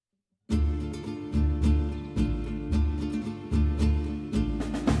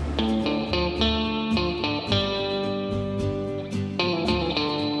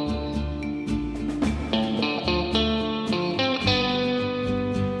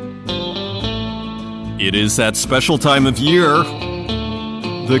It is that special time of year,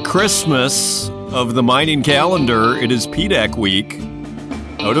 the Christmas of the mining calendar. It is PDAC week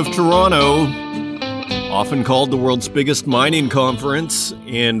out of Toronto, often called the world's biggest mining conference,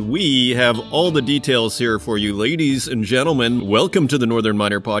 and we have all the details here for you, ladies and gentlemen. Welcome to the Northern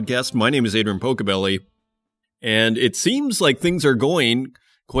Miner Podcast. My name is Adrian Pocabelli, and it seems like things are going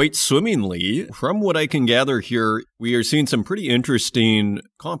quite swimmingly. From what I can gather here, we are seeing some pretty interesting,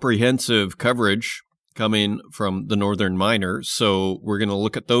 comprehensive coverage coming from the Northern Miner. So we're going to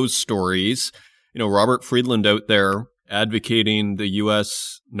look at those stories. You know, Robert Friedland out there advocating the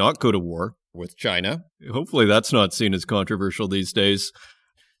U.S. not go to war with China. Hopefully that's not seen as controversial these days.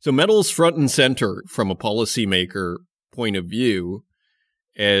 So metals front and center from a policymaker point of view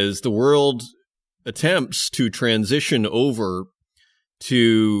as the world attempts to transition over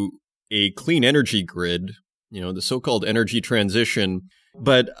to a clean energy grid, you know, the so-called energy transition.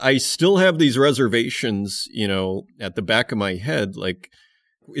 But I still have these reservations, you know, at the back of my head. Like,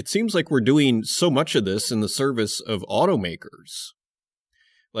 it seems like we're doing so much of this in the service of automakers.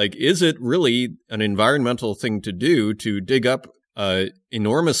 Like, is it really an environmental thing to do to dig up an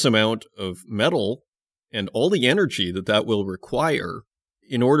enormous amount of metal and all the energy that will require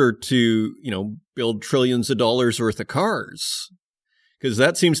in order to, you know, build trillions of dollars worth of cars? Because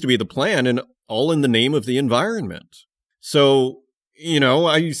that seems to be the plan, and all in the name of the environment. So, you know,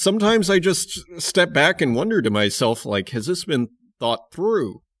 I sometimes just step back and wonder to myself, like, has this been thought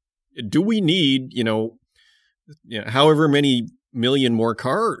through? Do we need, you know, however many million more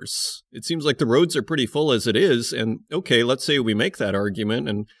cars? It seems like the roads are pretty full as it is. And okay, let's say we make that argument.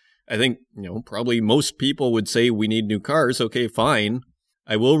 And I think, you know, probably most people would say we need new cars. Okay, fine.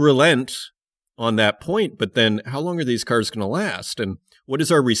 I will relent on that point. But then how long are these cars going to last? And what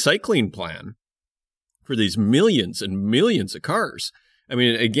is our recycling plan for these millions and millions of cars? I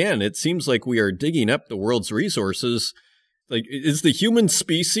mean, again, it seems like we are digging up the world's resources. Like, is the human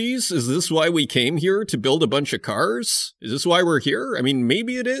species, is this why we came here, to build a bunch of cars? Is this why we're here? I mean,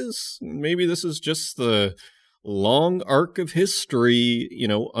 maybe it is. Maybe this is just the long arc of history, you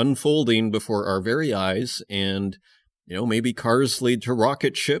know, unfolding before our very eyes. And, you know, maybe cars lead to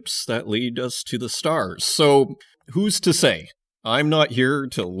rocket ships that lead us to the stars. So who's to say? I'm not here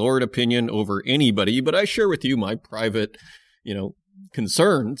to lord opinion over anybody, but I share with you my private, you know,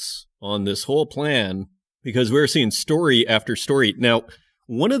 concerns on this whole plan, because we're seeing story after story. Now,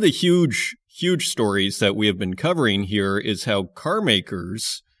 one of the huge stories that we have been covering here is how car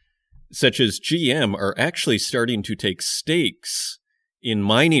makers such as GM are actually starting to take stakes in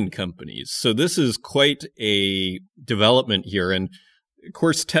mining companies. So this is quite a development here. And of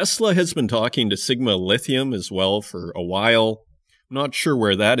course, Tesla has been talking to Sigma Lithium as well for a while. I'm not sure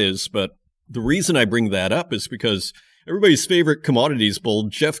where that is, but the reason I bring that up is because everybody's favorite commodities bull,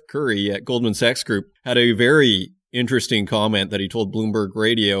 Jeff Currie at Goldman Sachs Group, had a very interesting comment that he told Bloomberg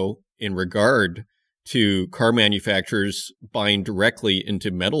Radio in regard to car manufacturers buying directly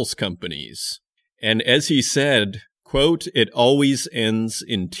into metals companies. And as he said, quote, "It always ends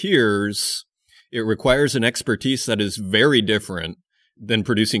in tears. It requires an expertise that is very different than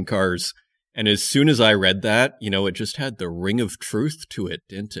producing cars." And as soon as I read that, you know, it just had the ring of truth to it,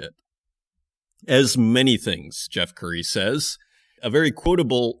 didn't it? As many things, Jeff Currie says. A very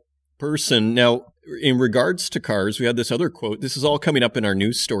quotable person. Now, in regards to cars, we had this other quote. This is all coming up in our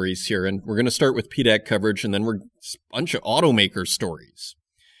news stories here, and we're going to start with PDAC coverage, and then we're a bunch of automaker stories.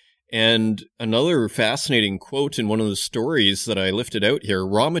 And another fascinating quote in one of the stories that I lifted out here: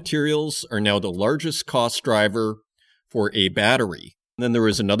 raw materials are now the largest cost driver for a battery. And then there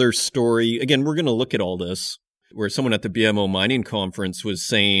was another story, again, we're going to look at all this, where someone at the BMO mining conference was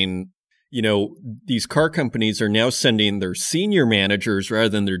saying, you know, these car companies are now sending their senior managers rather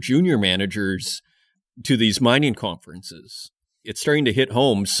than their junior managers to these mining conferences. It's starting to hit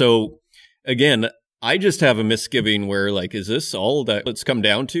home. So again, I just have a misgiving where, like, is this all that it's come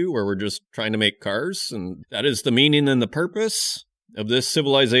down to, where we're just trying to make cars? And that is the meaning and the purpose of this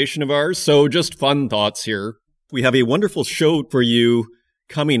civilization of ours. So just fun thoughts here. We have a wonderful show for you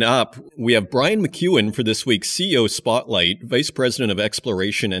coming up. We have Brian McEwen for this week's CEO Spotlight, Vice President of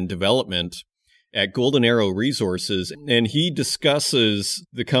Exploration and Development at Golden Arrow Resources. And he discusses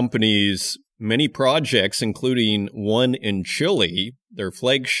the company's many projects, including one in Chile, their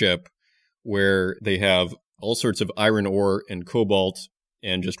flagship, where they have all sorts of iron ore and cobalt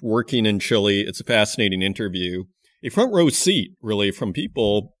and just working in Chile. It's a fascinating interview. A front row seat, really, from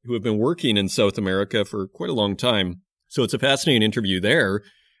people who have been working in South America for quite a long time. So it's a fascinating interview there.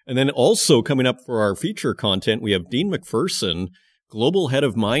 And then also coming up for our feature content, we have Dean McPherson, Global Head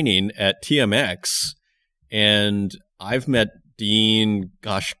of Mining at TMX. And I've met Dean,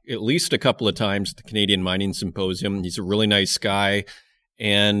 at least a couple of times at the Canadian Mining Symposium. He's a really nice guy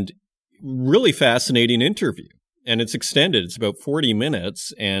and really fascinating interview. And it's extended. It's about 40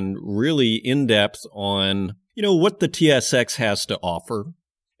 minutes and really in-depth on, what the TSX has to offer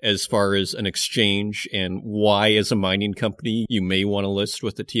as far as an exchange and why, as a mining company, you may want to list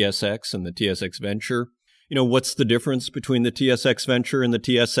with the TSX and the TSX Venture. What's the difference between the TSX Venture and the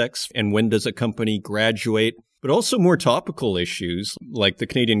TSX, and when does a company graduate? But also more topical issues like the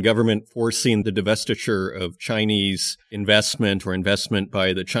Canadian government forcing the divestiture of Chinese investment or investment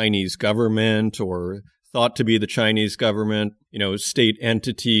by the Chinese government or thought to be the Chinese government, state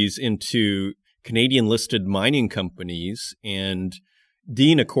entities into Canadian listed mining companies. And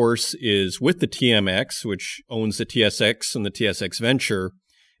Dean, of course, is with the TMX, which owns the TSX and the TSX Venture.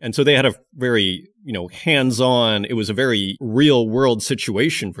 And so they had a very, hands-on, it was a very real-world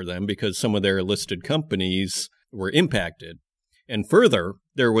situation for them because some of their listed companies were impacted. And further,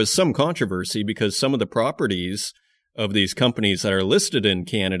 there was some controversy because some of the properties of these companies that are listed in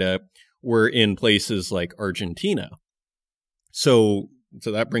Canada were in places like Argentina. So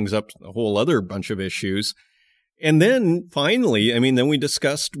that brings up a whole other bunch of issues. And then finally, then we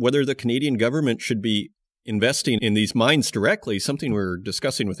discussed whether the Canadian government should be investing in these mines directly, something we were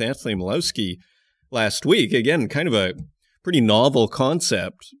discussing with Anthony Malowski last week. Again, kind of a pretty novel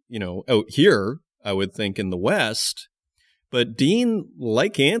concept, out here, I would think, in the West. But Dean,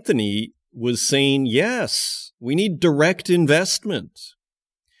 like Anthony, was saying, yes, we need direct investment.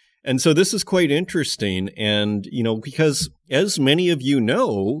 And so this is quite interesting. And, because as many of you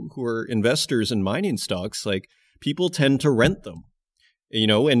know who are investors in mining stocks, like people tend to rent them.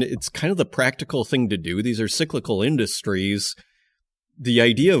 And it's kind of the practical thing to do. These are cyclical industries. The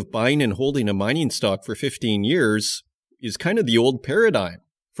idea of buying and holding a mining stock for 15 years is kind of the old paradigm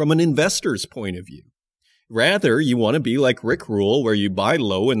from an investor's point of view. Rather, you want to be like Rick Rule, where you buy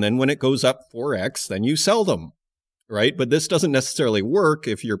low and then when it goes up 4x, then you sell them, right? But this doesn't necessarily work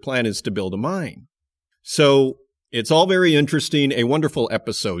if your plan is to build a mine. So it's all very interesting, a wonderful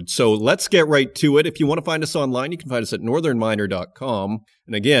episode. So let's get right to it. If you want to find us online, you can find us at northernminer.com.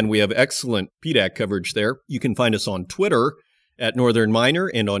 And again, we have excellent PDAC coverage there. You can find us on Twitter at Northern Miner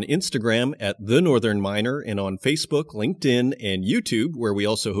and on Instagram at The Northern Miner and on Facebook, LinkedIn, and YouTube, where we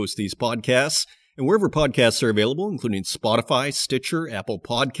also host these podcasts. And wherever podcasts are available, including Spotify, Stitcher, Apple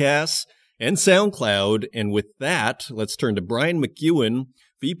Podcasts, and SoundCloud. And with that, let's turn to Brian McEwen,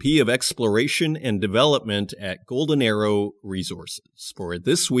 VP of Exploration and Development at Golden Arrow Resources, for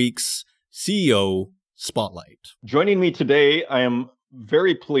this week's CEO Spotlight. Joining me today, I am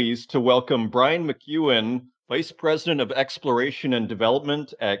very pleased to welcome Brian McEwen, Vice President of Exploration and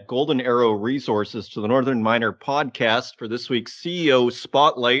Development at Golden Arrow Resources, to the Northern Miner podcast for this week's CEO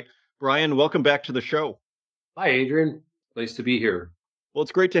Spotlight. Brian, welcome back to the show. Hi, Adrian. Nice to be here. Well,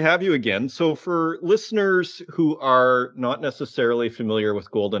 it's great to have you again. So for listeners who are not necessarily familiar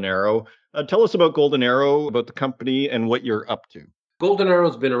with Golden Arrow, tell us about Golden Arrow, about the company, and what you're up to. Golden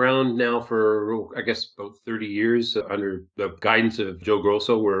Arrow's been around now for, I guess, about 30 years under the guidance of Joe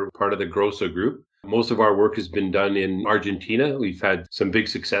Grosso. We're part of the Grosso Group. Most of our work has been done in Argentina. We've had some big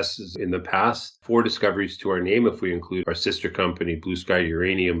successes in the past, 4 discoveries to our name if we include our sister company, Blue Sky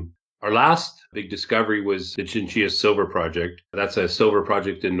Uranium. Our last big discovery was the Chinchilla Silver Project. That's a silver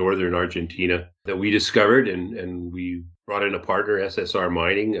project in northern Argentina that we discovered, and we brought in a partner, SSR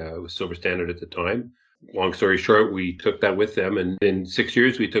Mining, was Silver Standard at the time. Long story short, we took that with them, and in 6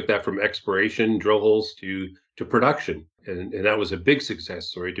 years, we took that from exploration, drill holes to production. And that was a big success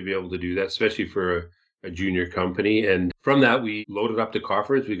story to be able to do that, especially for a junior company. And from that, we loaded up the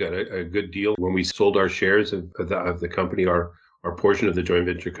coffers. We got a good deal when we sold our shares of the company, our portion of the joint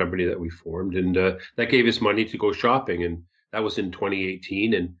venture company that we formed. And that gave us money to go shopping. And that was in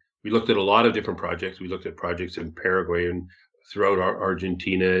 2018. And we looked at a lot of different projects. We looked at projects in Paraguay and throughout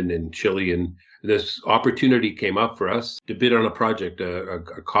Argentina and in Chile. And this opportunity came up for us to bid on a project, a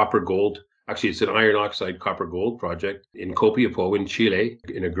copper gold. Actually, it's an iron oxide copper gold project in Copiapó in Chile,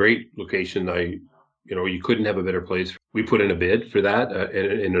 in a great location. You couldn't have a better place. We put in a bid for that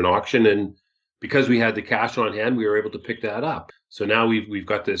in an auction. And because we had the cash on hand, we were able to pick that up. So now we've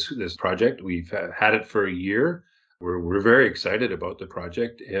got this project. We've had it for a year. We're very excited about the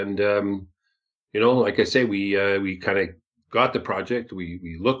project, and like I say, we kind of got the project.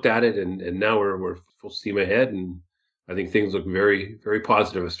 We looked at it, and now we're full steam ahead. And I think things look very, very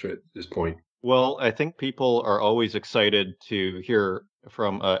positive at this point. Well, I think people are always excited to hear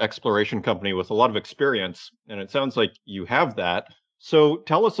from an exploration company with a lot of experience, and it sounds like you have that. So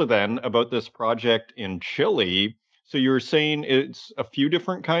tell us then about this project in Chile. So you were saying it's a few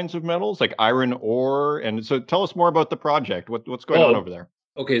different kinds of metals, like iron ore. And so tell us more about the project. What's going on Oh, over there?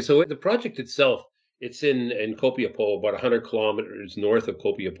 okay. So the project itself, it's in Copiapó, about 100 kilometers north of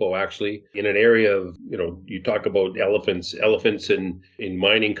Copiapó, actually, in an area of, you talk about elephants in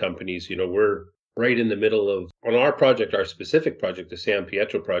mining companies. We're right in the middle of, on our project, our specific project, the San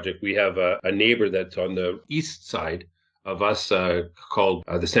Pietro project, we have a neighbor that's on the east side of us called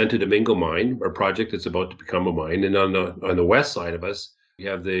the Santo Domingo mine, or project that's about to become a mine. And on the west side of us, we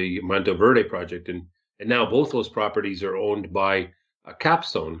have the Manto Verde project. And now both those properties are owned by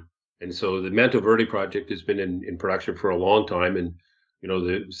Capstone. And so the Manto Verde project has been in production for a long time. And,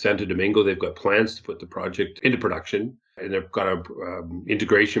 the Santo Domingo, they've got plans to put the project into production, and they've got a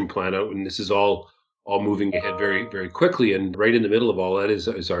integration plan out. And this is all moving ahead very, very quickly. And right in the middle of all that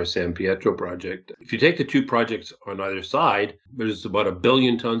is our San Pietro project. If you take the two projects on either side, there's about 1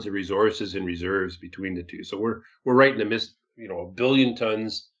 billion tons of resources and reserves between the two. So we're right in the midst, 1 billion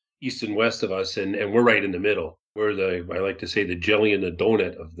tons east and west of us, and we're right in the middle. We're I like to say, the jelly and the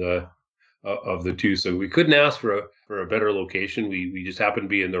donut of the two. So we couldn't ask for a better location. We just happened to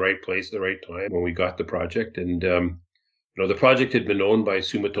be in the right place at the right time when we got the project. And the project had been owned by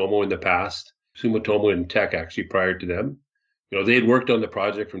Sumitomo in the past. Sumitomo and Teck, actually, prior to them. They had worked on the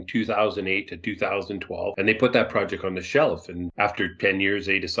project from 2008 to 2012, and they put that project on the shelf. And after 10 years,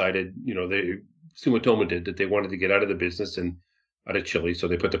 they decided, Sumitomo did, that they wanted to get out of the business and out of Chile. So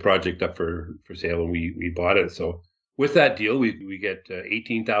they put the project up for sale, and we bought it. So with that deal, we get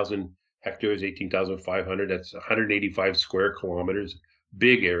 18,000 hectares, 18,500. That's 185 square kilometers,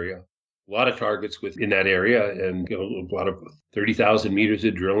 big area. A lot of targets within that area, and a lot of 30,000 meters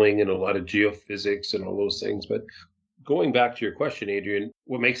of drilling and a lot of geophysics and all those things. But going back to your question, Adrian,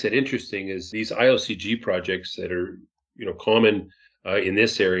 what makes it interesting is these IOCG projects that are common in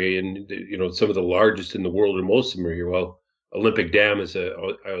this area, and some of the largest in the world, or most of them are here. Well, Olympic Dam is a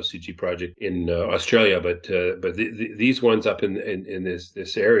IOCG project in Australia, but these ones up in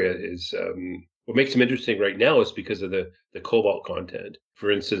this area is what makes them interesting right now is because of the cobalt content. For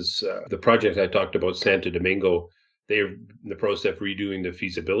instance, the project I talked about, Santo Domingo, they're in the process of redoing the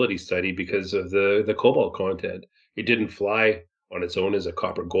feasibility study because of the cobalt content. It didn't fly on its own as a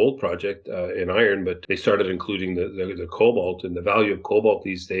copper gold project in iron, but they started including the cobalt, and the value of cobalt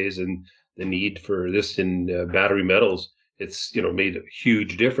these days, and the need for this in battery metals. It's made a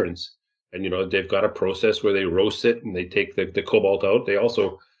huge difference. And they've got a process where they roast it and they take the cobalt out. They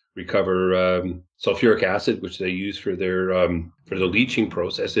also recover sulfuric acid, which they use for their for the leaching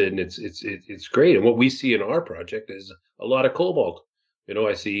process, and it's great. And what we see in our project is a lot of cobalt.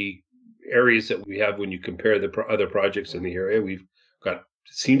 I see areas that we have, when you compare the other projects in the area, we've got,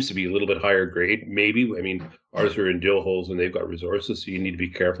 seems to be a little bit higher grade. Maybe, I mean, ours are in drill holes and they've got resources, so you need to be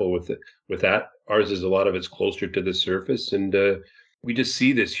careful with that. Ours is, a lot of it's closer to the surface, and we just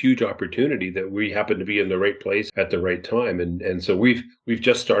see this huge opportunity that we happen to be in the right place at the right time. And so we've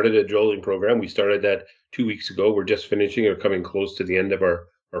just started a drilling program. We started that 2 weeks ago. We're just finishing or coming close to the end of our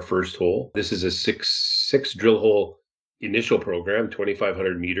first hole. This is a six drill hole initial program,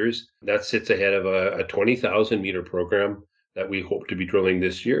 2,500 meters. That sits ahead of a 20,000 meter program that we hope to be drilling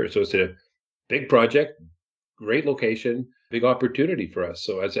this year. So it's a big project, great location, big opportunity for us.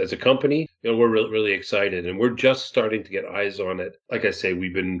 So as a company, we're really excited, and we're just starting to get eyes on it. Like I say,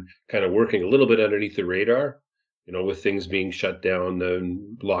 we've been kind of working a little bit underneath the radar, with things being shut down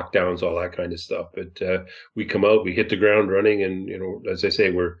and lockdowns, all that kind of stuff. But we come out, we hit the ground running, and, as I say,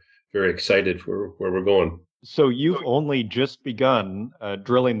 we're very excited for where we're going. So you've only just begun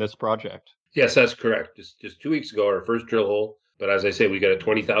drilling this project. Yes, that's correct. Just 2 weeks ago, our first drill hole. But as I say, we got a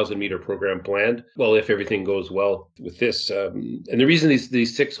 20,000 meter program planned. Well, if everything goes well with this, and the reason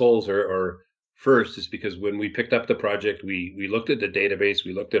these 6 holes are first is because when we picked up the project, we looked at the database,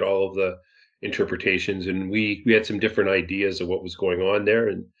 we looked at all of the interpretations, and we had some different ideas of what was going on there,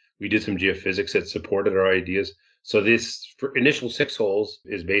 and we did some geophysics that supported our ideas. So this for initial 6 holes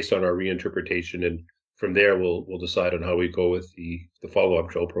is based on our reinterpretation, and from there we'll decide on how we go with the follow-up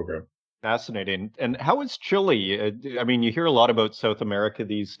drill program. Fascinating. And how is Chile? I mean, you hear a lot about South America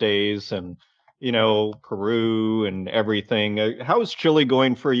these days, and Peru and everything. How is Chile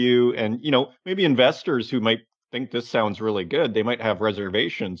going for you? And maybe investors who might think this sounds really good, they might have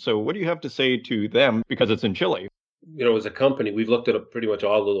reservations. So what do you have to say to them, because it's in Chile? As a company, we've looked at pretty much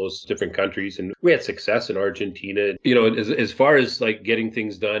all of those different countries, and we had success in Argentina. As far as like getting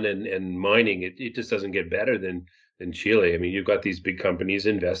things done and mining, it just doesn't get better than Chile. I mean, you've got these big companies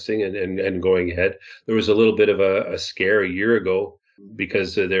investing and going ahead. There was a little bit of a scare a year ago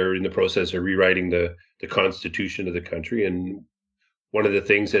because they're in the process of rewriting the constitution of the country. And one of the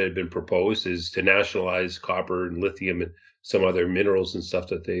things that had been proposed is to nationalize copper and lithium and some other minerals and stuff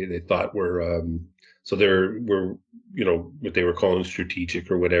that they thought were so there were, what they were calling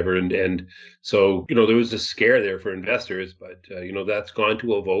strategic or whatever. And so, there was a scare there for investors, but, that's gone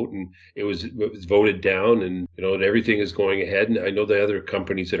to a vote and it was voted down and, everything is going ahead. And I know the other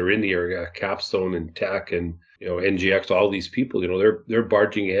companies that are in the area, Capstone and Teck and, NGX, all these people, they're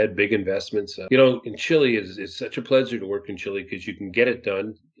barging ahead, big investments. In Chile it's such a pleasure to work in Chile because you can get it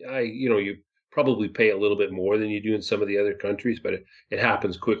done. You probably pay a little bit more than you do in some of the other countries, but it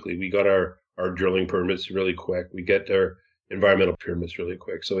happens quickly. We got our drilling permits really quick. We get our environmental permits really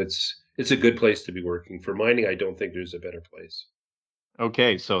quick. So it's a good place to be working. For mining, I don't think there's a better place.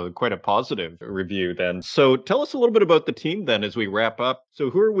 Okay, so quite a positive review then. So tell us a little bit about the team then as we wrap up. So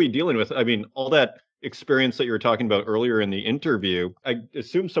who are we dealing with? I mean, all that experience that you were talking about earlier in the interview, I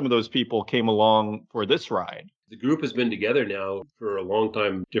assume some of those people came along for this ride. The group has been together now for a long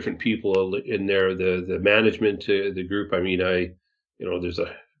time. Different people in there, the management to the group. I mean, there's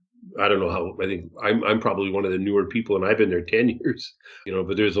I don't know how, I think I'm probably one of the newer people and I've been there 10 years,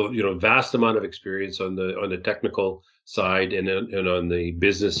 but there's a, vast amount of experience on the technical side and on the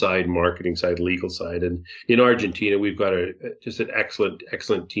business side, marketing side, legal side. And in Argentina, we've got just an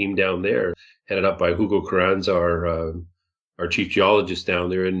excellent team down there, headed up by Hugo Carranza, our chief geologist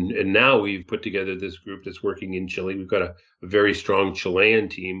down there. And now we've put together this group that's working in Chile. We've got a very strong Chilean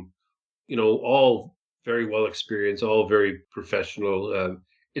team, all very well experienced, all very professional.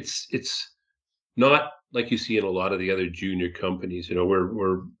 It's not like you see in a lot of the other junior companies.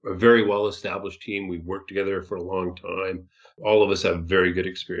 We're a very well established team. We've worked together for a long time. All of us have very good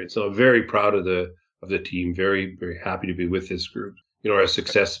experience. So I'm very proud of the team. Very, very happy to be with this group. Our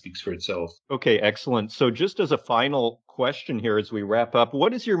success speaks for itself. Okay, excellent. So just as a final question here as we wrap up,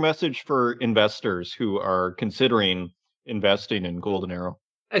 what is your message for investors who are considering investing in Golden Arrow?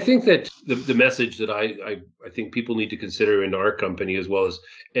 I think that the message that I think people need to consider in our company, as well as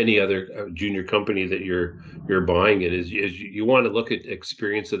any other junior company that you're buying it, is you want to look at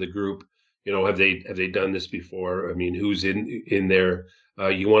experience of the group. Have they done this before? I mean, who's in there?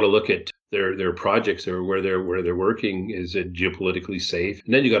 You want to look at their projects or where they're working. Is it geopolitically safe?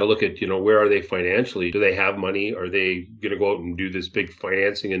 And then you got to look at where are they financially? Do they have money? Are they going to go out and do this big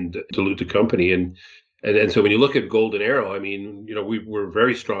financing and dilute the company? And so when you look at Golden Arrow, I mean, we're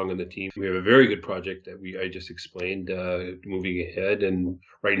very strong in the team. We have a very good project that I just explained moving ahead. And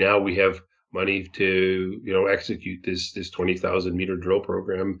right now we have money to, execute this 20,000 meter drill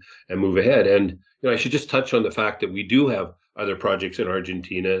program and move ahead. And, I should just touch on the fact that we do have other projects in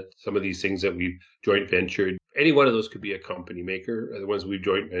Argentina, some of these things that we've joint ventured. Any one of those could be a company maker, the ones we've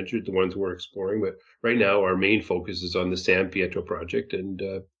joint ventured, the ones we're exploring. But right now our main focus is on the San Pietro project. And,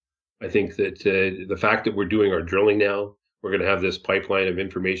 I think that the fact that we're doing our drilling now, we're going to have this pipeline of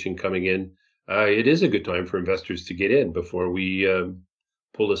information coming in. It is a good time for investors to get in before we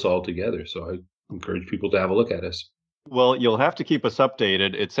pull this all together. So I encourage people to have a look at us. Well, you'll have to keep us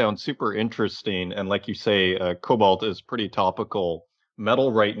updated. It sounds super interesting. And like you say, cobalt is pretty topical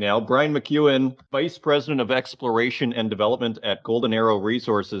metal right now. Brian McEwen, Vice President of Exploration and Development at Golden Arrow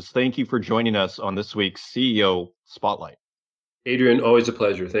Resources, thank you for joining us on this week's CEO Spotlight. Adrian, always a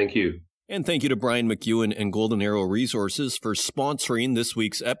pleasure. Thank you. And thank you to Brian McEwen and Golden Arrow Resources for sponsoring this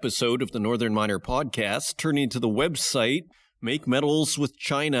week's episode of the Northern Miner Podcast. Turning to the website, Make Metals with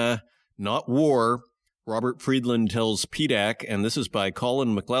China, Not War. Robert Friedland tells PDAC, and this is by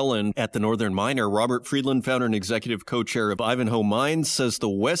Colin McClellan at the Northern Miner. Robert Friedland, founder and executive co-chair of Ivanhoe Mines, says the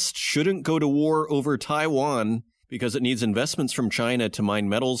West shouldn't go to war over Taiwan because it needs investments from China to mine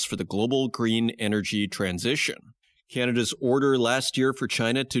metals for the global green energy transition. Canada's order last year for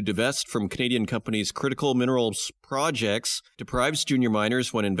China to divest from Canadian companies' critical minerals projects deprives junior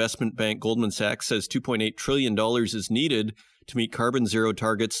miners when investment bank Goldman Sachs says $2.8 trillion is needed to meet carbon zero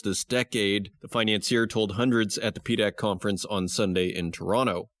targets this decade, the financier told hundreds at the PDAC conference on Sunday in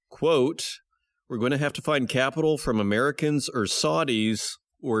Toronto. Quote, "We're going to have to find capital from Americans or Saudis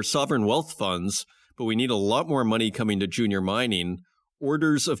or sovereign wealth funds, but we need a lot more money coming to junior mining,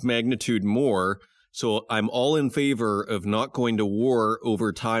 orders of magnitude more. So I'm all in favor of not going to war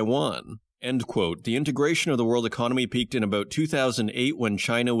over Taiwan." End quote. The integration of the world economy peaked in about 2008 when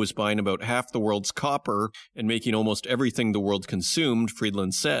China was buying about half the world's copper and making almost everything the world consumed,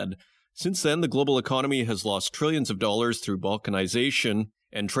 Friedland said. Since then, the global economy has lost trillions of dollars through balkanization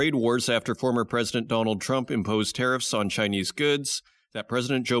and trade wars after former President Donald Trump imposed tariffs on Chinese goods that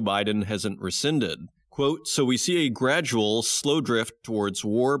President Joe Biden hasn't rescinded. Quote, "So we see a gradual, slow drift towards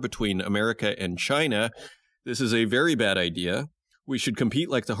war between America and China. This is a very bad idea. We should compete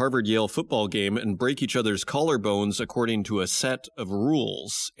like the Harvard-Yale football game and break each other's collarbones according to a set of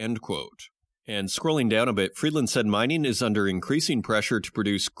rules, end quote. And scrolling down a bit, Friedland said mining is under increasing pressure to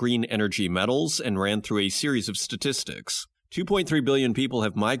produce green energy metals and ran through a series of statistics. 2.3 billion people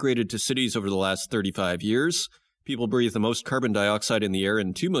have migrated to cities over the last 35 years. People breathe the most carbon dioxide in the air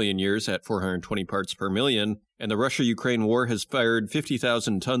in 2 million years at 420 parts per million. And the Russia-Ukraine war has fired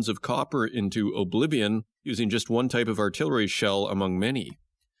 50,000 tons of copper into oblivion using just one type of artillery shell among many.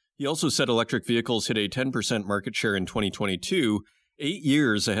 He also said electric vehicles hit a 10% market share in 2022, 8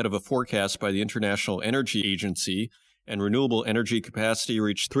 years ahead of a forecast by the International Energy Agency, and renewable energy capacity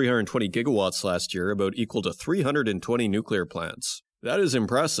reached 320 gigawatts last year, about equal to 320 nuclear plants. That is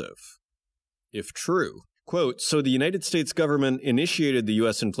impressive, if true. Quote, so the United States government initiated the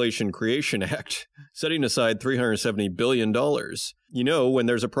U.S. Inflation Creation Act, setting aside $370 billion. You know, when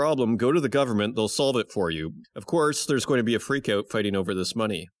there's a problem, go to the government, they'll solve it for you. Of course, there's going to be a freakout fighting over this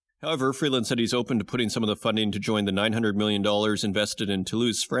money. However, Friedland said he's open to putting some of the funding to join the $900 million invested in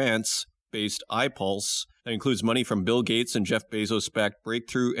Toulouse, France-based iPulse. That includes money from Bill Gates and Jeff Bezos-backed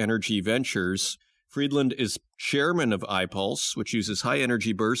Breakthrough Energy Ventures. Friedland is chairman of iPulse, which uses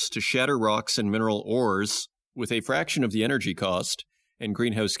high-energy bursts to shatter rocks and mineral ores with a fraction of the energy cost and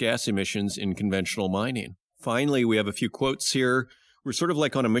greenhouse gas emissions in conventional mining. Finally, we have a few quotes here. We're sort of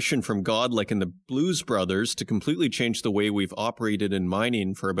like on a mission from God, like in the Blues Brothers, to completely change the way we've operated in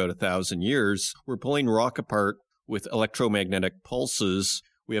mining for about 1,000 years. We're pulling rock apart with electromagnetic pulses.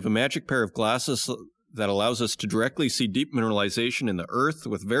 We have a magic pair of glasses that allows us to directly see deep mineralization in the earth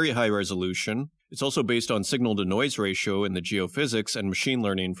with very high resolution. It's also based on signal-to-noise ratio in the geophysics and machine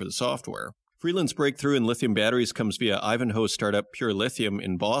learning for the software. Friedland's breakthrough in lithium batteries comes via Ivanhoe startup Pure Lithium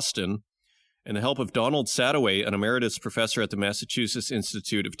in Boston, and the help of Donald Sadoway, an emeritus professor at the Massachusetts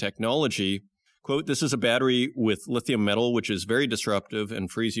Institute of Technology. Quote, this is a battery with lithium metal, which is very disruptive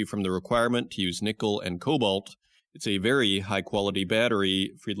and frees you from the requirement to use nickel and cobalt. It's a very high-quality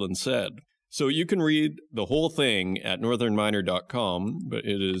battery, Friedland said. So you can read the whole thing at northernminer.com, but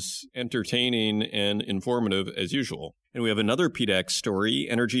it is entertaining and informative as usual. And we have another PDAX story.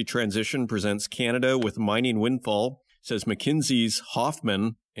 Energy Transition presents Canada with mining windfall, says McKinsey's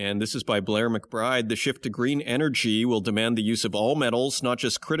Hoffman. And this is by Blair McBride. The shift to green energy will demand the use of all metals, not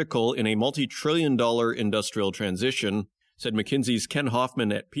just critical, in a multi-trillion-dollar industrial transition, said McKinsey's Ken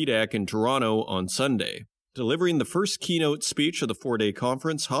Hoffman at PDAC in Toronto on Sunday. Delivering the first keynote speech of the 4-day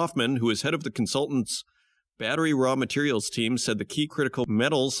conference, Hoffman, who is head of the consultant's battery raw materials team, said the key critical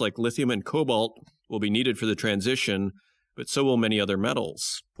metals like lithium and cobalt will be needed for the transition, but so will many other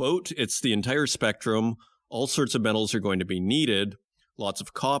metals. Quote, it's the entire spectrum. All sorts of metals are going to be needed. Lots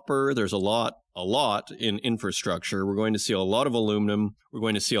of copper. There's a lot in infrastructure. We're going to see a lot of aluminum. We're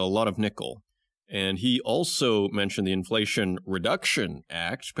going to see a lot of nickel. And he also mentioned the Inflation Reduction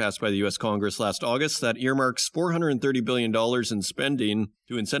Act passed by the U.S. Congress last August that earmarks $430 billion in spending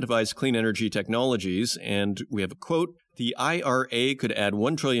to incentivize clean energy technologies. And we have a quote, the IRA could add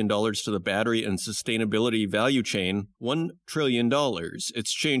 $1 trillion to the battery and sustainability value chain. $1 trillion.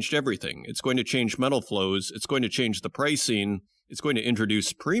 It's changed everything. It's going to change metal flows. It's going to change the pricing. It's going to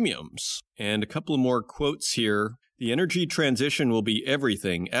introduce premiums. And a couple of more quotes here. The energy transition will be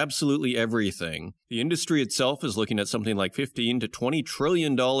everything, absolutely everything. The industry itself is looking at something like $15 to $20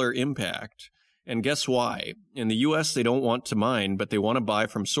 trillion impact. And guess why? In the U.S., they don't want to mine, but they want to buy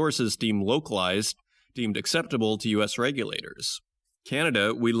from sources deemed localized, deemed acceptable to U.S. regulators.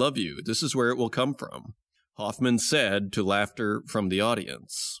 Canada, we love you. This is where it will come from. Hoffman said to laughter from the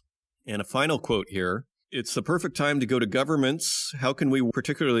audience. And a final quote here. It's the perfect time to go to governments. How can we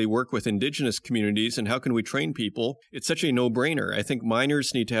particularly work with indigenous communities and how can we train people? It's such a no-brainer. I think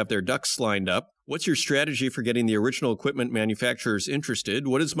miners need to have their ducks lined up. What's your strategy for getting the original equipment manufacturers interested?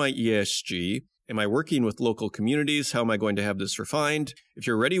 What is my ESG? Am I working with local communities? How am I going to have this refined? If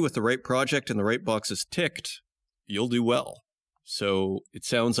you're ready with the right project and the right boxes ticked, you'll do well. So it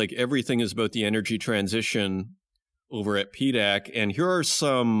sounds like everything is about the energy transition over at PDAC. And here are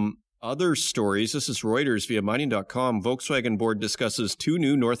some other stories. This is Reuters via mining.com. Volkswagen board discusses 2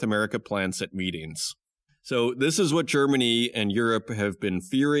 new North America plants at meetings. So this is what Germany and Europe have been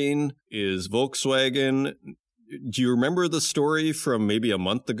fearing is Volkswagen. Do you remember the story from maybe a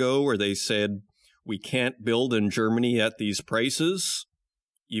month ago where they said we can't build in Germany at these prices?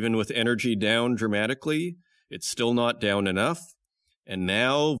 Even with energy down dramatically, it's still not down enough. And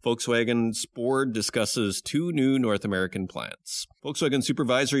now Volkswagen's board discusses 2 new North American plants. Volkswagen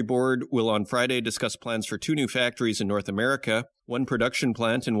Supervisory Board will on Friday discuss plans for 2 new factories in North America, 1 production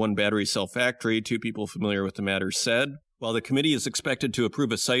plant and 1 battery cell factory, 2 people familiar with the matter said. While the committee is expected to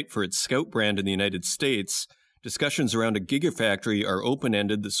approve a site for its Scout brand in the United States, Discussions around a gigafactory are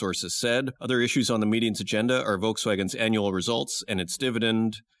open-ended, the sources said. Other issues on the meeting's agenda are Volkswagen's annual results and its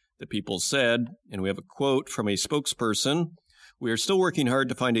dividend, the people said. And we have a quote from a spokesperson. We are still working hard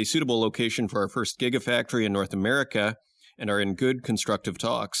to find a suitable location for our first gigafactory in North America and are in good constructive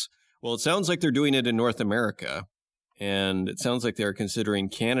talks. Well, it sounds like they're doing it in North America. And it sounds like they're considering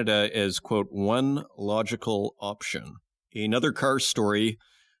Canada as, quote, one logical option. Another car story.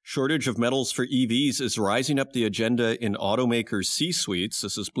 Shortage of metals for EVs is rising up the agenda in automakers' C-suites.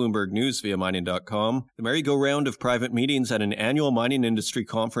 This is Bloomberg News via mining.com. The merry-go-round of private meetings at an annual mining industry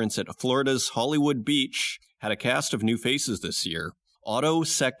conference at Florida's Hollywood Beach had a cast of new faces this year. Auto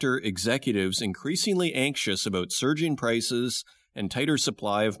sector executives increasingly anxious about surging prices and tighter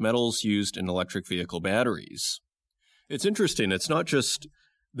supply of metals used in electric vehicle batteries. It's interesting. It's not just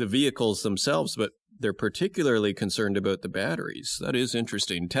the vehicles themselves, but they're particularly concerned about the batteries. That is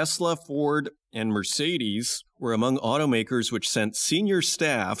interesting. Tesla, Ford, and Mercedes were among automakers which sent senior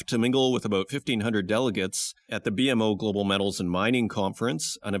staff to mingle with about 1,500 delegates at the BMO Global Metals and Mining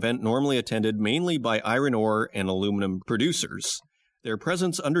Conference, an event normally attended mainly by iron ore and aluminum producers. Their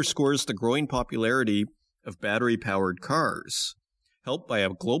presence underscores the growing popularity of battery-powered cars, helped by a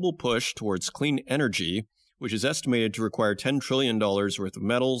global push towards clean energy, which is estimated to require $10 trillion worth of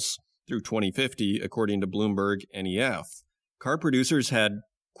metals through 2050, according to Bloomberg NEF. Car producers had,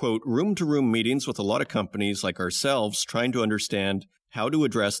 quote, room-to-room meetings with a lot of companies like ourselves trying to understand how to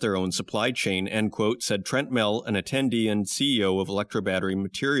address their own supply chain, end quote, said Trent Mell, an attendee and CEO of Electrobattery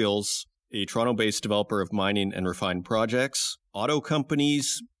Materials, a Toronto-based developer of mining and refined projects. Auto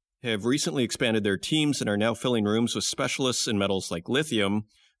companies have recently expanded their teams and are now filling rooms with specialists in metals like lithium,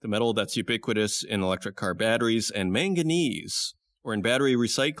 the metal that's ubiquitous in electric car batteries, and manganese, or in battery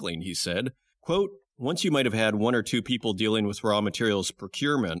recycling, he said. Quote, once you might have had one or two people dealing with raw materials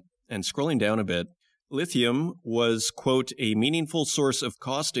procurement, and scrolling down a bit, lithium was, quote, a meaningful source of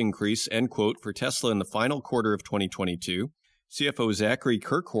cost increase, end quote, for Tesla in the final quarter of 2022. CFO Zachary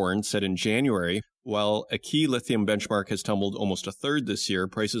Kirkhorn said in January, while a key lithium benchmark has tumbled almost a third this year,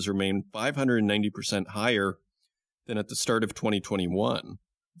 prices remain 590% higher than at the start of 2021.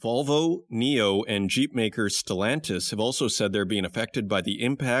 Volvo, NIO, and Jeep maker Stellantis have also said they're being affected by the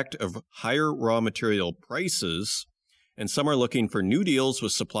impact of higher raw material prices, and some are looking for new deals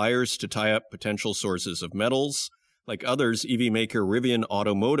with suppliers to tie up potential sources of metals. Like others, EV maker Rivian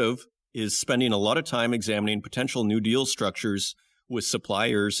Automotive is spending a lot of time examining potential new deal structures with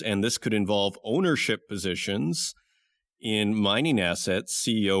suppliers, and this could involve ownership positions in mining assets,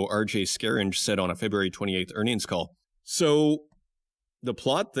 CEO RJ Scaringe said on a February 28th earnings call. So the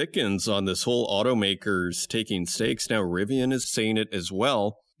plot thickens on this whole automakers taking stakes. Now Rivian is saying it as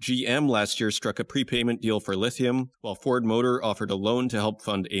well. GM last year struck a prepayment deal for lithium, while Ford Motor offered a loan to help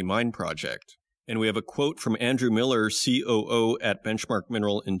fund a mine project. And we have a quote from Andrew Miller, COO at Benchmark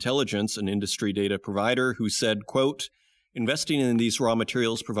Mineral Intelligence, an industry data provider, who said, quote, investing in these raw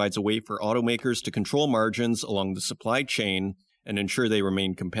materials provides a way for automakers to control margins along the supply chain and ensure they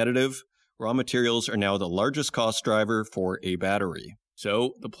remain competitive. Raw materials are now the largest cost driver for a battery.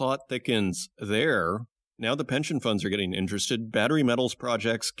 So the plot thickens there. Now the pension funds are getting interested. Battery metals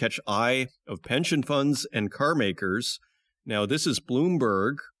projects catch eye of pension funds and car makers. Now this is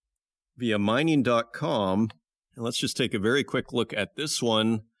Bloomberg via mining.com. And let's just take a very quick look at this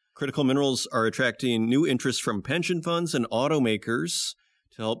one. Critical minerals are attracting new interest from pension funds and automakers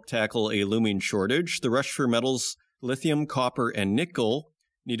to help tackle a looming shortage. The rush for metals, lithium, copper, and nickel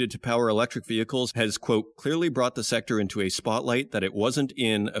needed to power electric vehicles has, quote, clearly brought the sector into a spotlight that it wasn't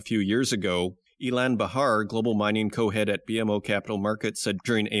in a few years ago. Ilan Bahar, global mining co-head at BMO Capital Markets, said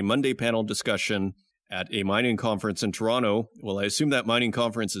during a Monday panel discussion at a mining conference in Toronto. Well, I assume that mining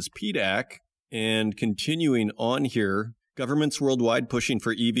conference is PDAC. And continuing on here, governments worldwide pushing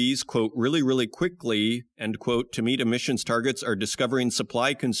for EVs, quote, really, really quickly, end quote, to meet emissions targets are discovering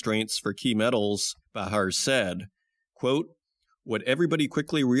supply constraints for key metals, Bahar said. Quote, what everybody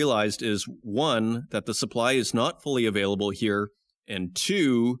quickly realized is, one, that the supply is not fully available here, and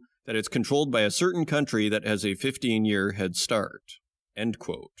two, that it's controlled by a certain country that has a 15-year head start, end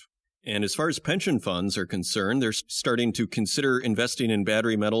quote. And as far as pension funds are concerned, they're starting to consider investing in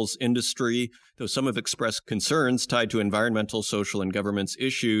battery metals industry, though some have expressed concerns tied to environmental, social, and governance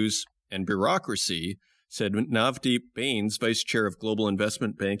issues and bureaucracy, said Navdeep Bains, vice chair of global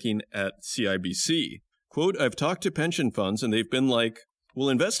investment banking at CIBC. Quote, I've talked to pension funds and they've been like, we'll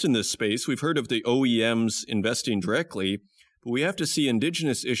invest in this space. We've heard of the OEMs investing directly, but we have to see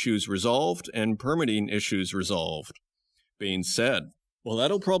indigenous issues resolved and permitting issues resolved, Bains said. Well,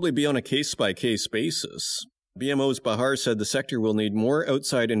 that'll probably be on a case-by-case basis. BMO's Bahar said the sector will need more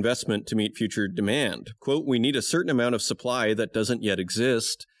outside investment to meet future demand. Quote, we need a certain amount of supply that doesn't yet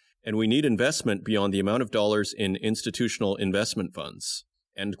exist, and we need investment beyond the amount of dollars in institutional investment funds.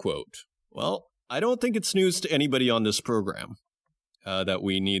 End quote. Well, I don't think it's news to anybody on this program that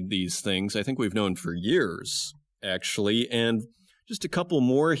we need these things. I think we've known for years, actually. And just a couple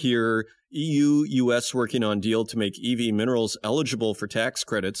more here. EU, US working on deal to make EV minerals eligible for tax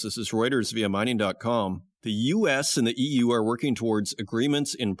credits. This is Reuters via mining.com. The US and the EU are working towards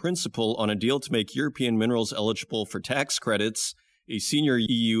agreements in principle on a deal to make European minerals eligible for tax credits, a senior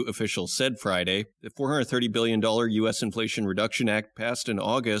EU official said Friday. The $430 billion US Inflation Reduction Act passed in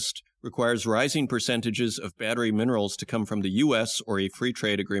August requires rising percentages of battery minerals to come from the US or a free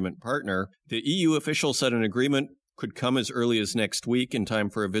trade agreement partner. The EU official said an agreement could come as early as next week in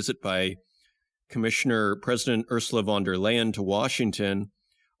time for a visit by Commissioner President Ursula von der Leyen to Washington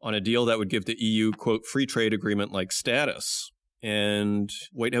on a deal that would give the EU, quote, free trade agreement-like status. And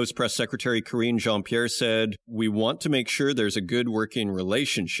White House Press Secretary Karine Jean-Pierre said, we want to make sure there's a good working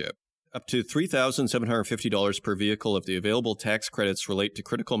relationship. Up to $3,750 per vehicle of the available tax credits relate to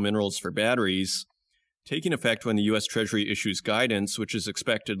critical minerals for batteries, taking effect when the U.S. Treasury issues guidance, which is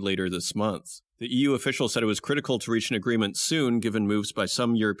expected later this month. The EU official said it was critical to reach an agreement soon, given moves by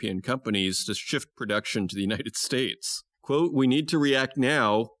some European companies to shift production to the United States. Quote, we need to react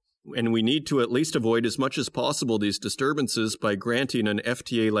now, and we need to at least avoid as much as possible these disturbances by granting an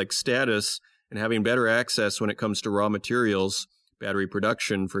FTA-like status and having better access when it comes to raw materials, battery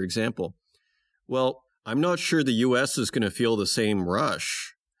production, for example. Well, I'm not sure the U.S. is going to feel the same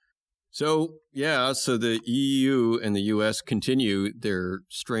rush. So the EU and the U.S. continue their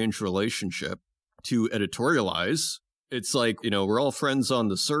strange relationship. To editorialize, it's like, we're all friends on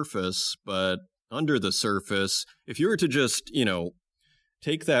the surface, but under the surface, if you were to just,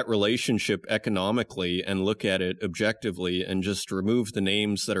 take that relationship economically and look at it objectively and just remove the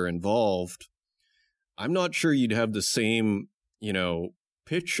names that are involved, I'm not sure you'd have the same,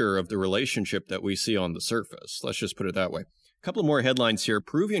 picture of the relationship that we see on the surface. Let's just put it that way. A couple more headlines here.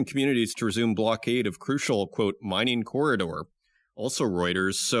 Peruvian communities to resume blockade of crucial, quote, mining corridor. Also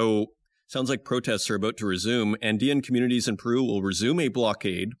Reuters. So sounds like protests are about to resume. Andean communities in Peru will resume a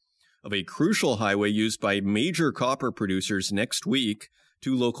blockade of a crucial highway used by major copper producers next week,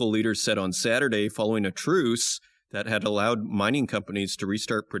 two local leaders said on Saturday, following a truce that had allowed mining companies to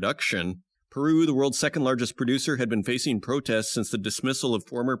restart production. Peru, the world's second largest producer, had been facing protests since the dismissal of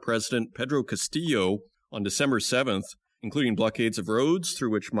former President Pedro Castillo on December 7th, including blockades of roads through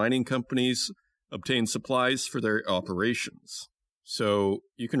which mining companies obtain supplies for their operations. So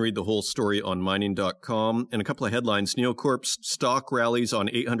you can read the whole story on mining.com. And a couple of headlines. Neocorp's stock rallies on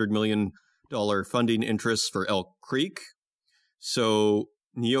 $800 million funding interests for Elk Creek. So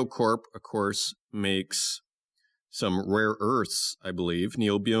Neocorp, of course, makes some rare earths, I believe,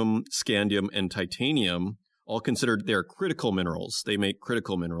 niobium, scandium, and titanium, all considered they're critical minerals. They make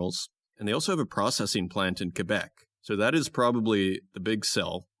critical minerals. And they also have a processing plant in Quebec. So that is probably the big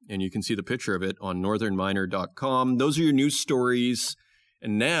sell. And you can see the picture of it on northernminer.com. Those are your news stories.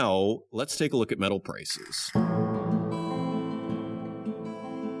 And now let's take a look at metal prices.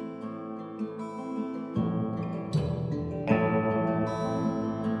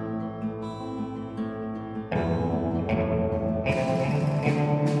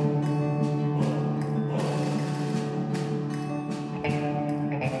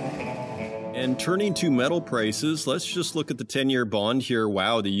 And turning to metal prices, let's just look at the 10-year bond here.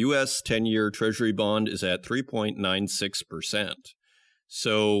 Wow, the U.S. 10-year Treasury bond is at 3.96%.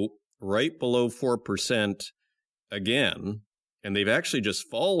 So right below 4% again. And they've actually just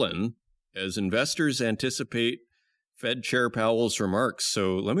fallen as investors anticipate Fed Chair Powell's remarks.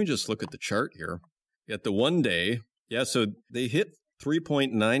 So let me just look at the chart here. At the 1 day, so they hit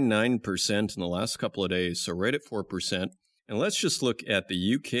 3.99% in the last couple of days. So right at 4%. And let's just look at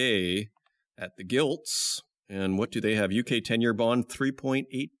the UK at the gilts. And what do they have? UK 10-year bond,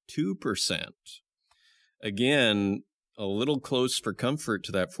 3.82%. Again, a little close for comfort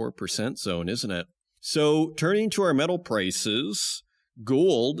to that 4% zone, isn't it? So turning to our metal prices,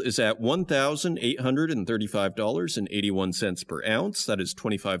 gold is at $1,835.81 per ounce. That is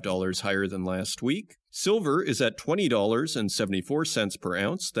 $25 higher than last week. Silver is at $20.74 per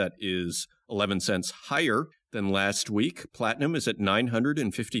ounce. That is 11 cents higher than last week. Platinum is at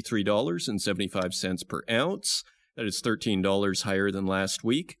 $953.75 per ounce. That is $13 higher than last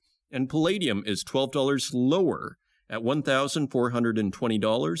week. And palladium is $12 lower at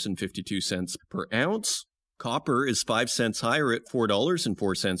 $1,420.52 per ounce. Copper is 5 cents higher at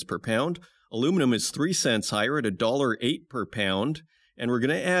 $4.04 per pound. Aluminum is 3 cents higher at $1.08 per pound. And we're going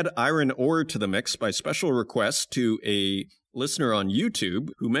to add iron ore to the mix by special request to a listener on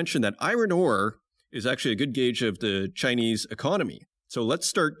YouTube who mentioned that iron ore is actually a good gauge of the Chinese economy. So let's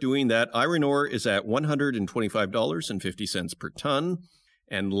start doing that. Iron ore is at $125.50 per ton,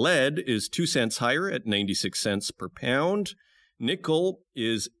 and lead is 2 cents higher at 96 cents per pound. Nickel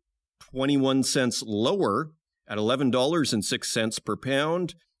is 21 cents lower at $11.06 per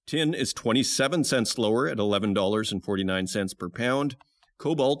pound. Tin is 27 cents lower at $11.49 per pound.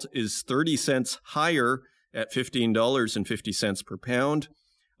 Cobalt is 30 cents higher at $15.50 per pound.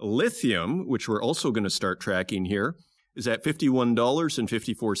 Lithium, which we're also going to start tracking here, is at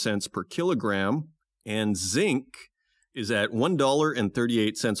 $51.54 per kilogram. And zinc is at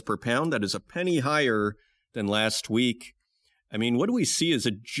 $1.38 per pound. That is a penny higher than last week. I mean, what do we see as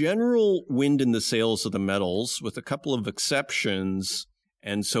a general wind in the sails of the metals with a couple of exceptions?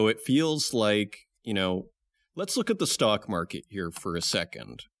 And so it feels like, let's look at the stock market here for a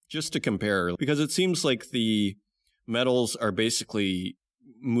second, just to compare, because it seems like the metals are basically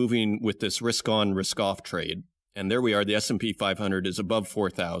moving with this risk-on, risk-off trade. And there we are. The S&P 500 is above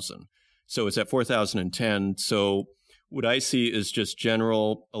 4,000. So it's at 4,010. So what I see is just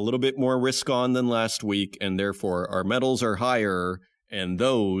general, a little bit more risk-on than last week, and therefore our metals are higher, and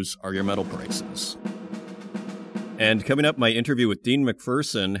those are your metal prices. And coming up, my interview with Dean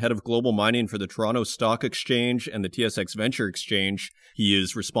McPherson, head of global mining for the Toronto Stock Exchange and the TSX Venture Exchange. He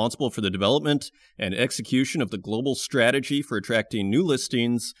is responsible for the development and execution of the global strategy for attracting new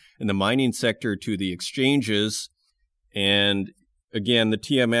listings in the mining sector to the exchanges. And again, the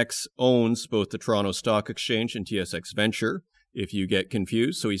TMX owns both the Toronto Stock Exchange and TSX Venture, if you get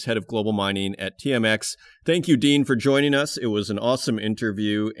confused. So he's head of global mining at TMX. Thank you, Dean, for joining us. It was an awesome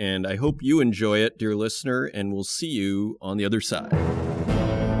interview, and I hope you enjoy it, dear listener, and we'll see you on the other side.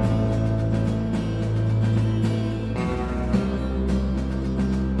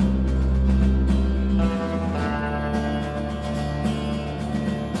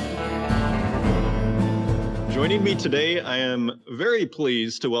 Joining me today, I am very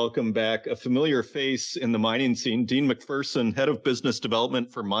pleased to welcome back a familiar face in the mining scene, Dean McPherson, Head of Business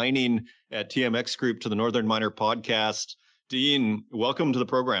Development for Mining at TMX Group, to the Northern Miner Podcast. Dean, welcome to the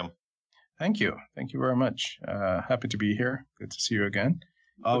program. Thank you. Thank you very much. Happy to be here. Good to see you again.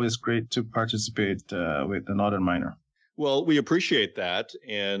 Always great to participate with the Northern Miner. Well, we appreciate that.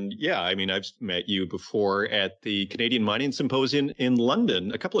 And yeah, I mean, I've met you before at the Canadian Mining Symposium in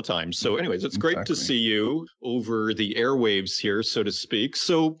London a couple of times. So anyways, it's great to see you over the airwaves here, so to speak.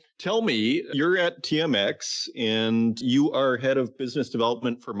 So tell me, you're at TMX and you are head of business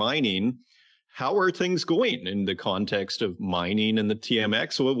development for mining. How are things going in the context of mining and the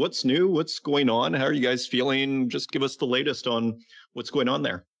TMX? So what's new? What's going on? How are you guys feeling? Just give us the latest on what's going on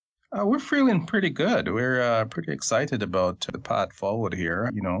there. We're feeling pretty good. We're pretty excited about the path forward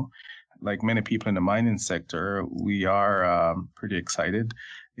here. Like many people in the mining sector, we are pretty excited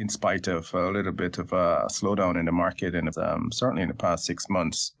in spite of a little bit of a slowdown in the market and certainly in the past 6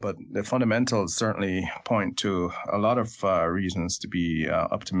 months. But the fundamentals certainly point to a lot of reasons to be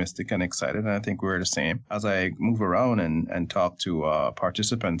optimistic and excited. And I think we're the same. As I move around and talk to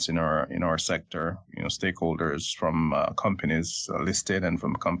participants in our sector, stakeholders from companies listed and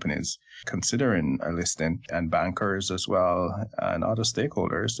from companies considering a listing, and bankers as well, and other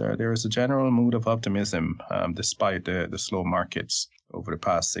stakeholders, there is a general mood of optimism despite the slow markets over the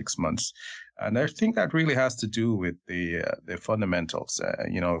past 6 months. And I think that really has to do with the fundamentals.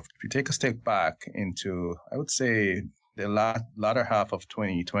 If you take a step back into, I would say, the latter half of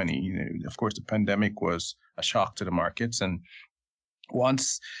 2020, of course, the pandemic was a shock to the markets. And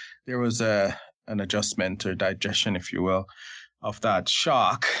once there was an adjustment or digestion, if you will, of that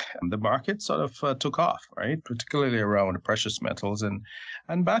shock, the market sort of took off, right? Particularly around the precious metals and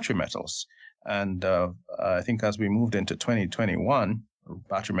battery metals. And I think as we moved into 2021,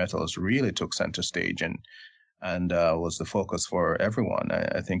 battery metals really took center stage and was the focus for everyone.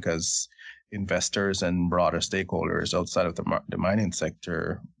 I think as investors and broader stakeholders outside of the mining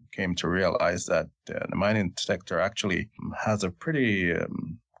sector came to realize that the mining sector actually has a pretty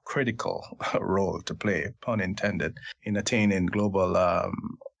critical role to play, pun intended, in attaining global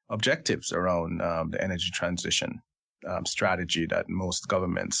objectives around the energy transition strategy that most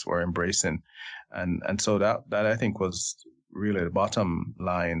governments were embracing. And so that I think was really the bottom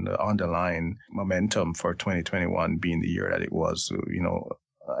line, the underlying momentum for 2021 being the year that it was. So,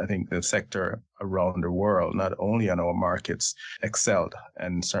 I think the sector around the world, not only on our markets, excelled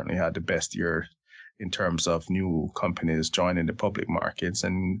and certainly had the best year in terms of new companies joining the public markets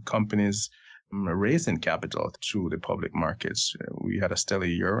and companies raising capital through the public markets. We had a stellar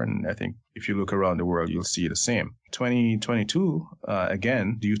year, and I think if you look around the world, you'll see the same. 2022,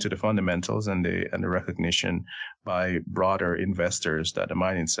 again, due to the fundamentals and the recognition by broader investors that the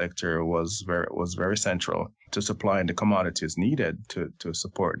mining sector was very central to supplying the commodities needed to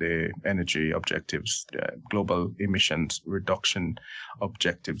support the energy objectives, global emissions reduction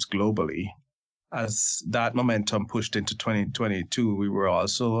objectives globally. As that momentum pushed into 2022, we were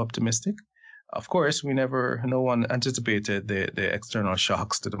also optimistic. Of course, no one anticipated the external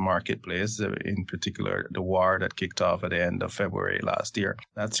shocks to the marketplace, in particular the war that kicked off at the end of February last year.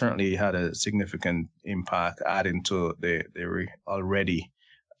 That certainly had a significant impact, adding to the already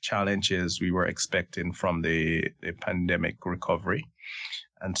challenges we were expecting from the pandemic recovery.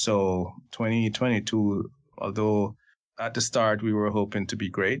 And so 2022, although at the start we were hoping to be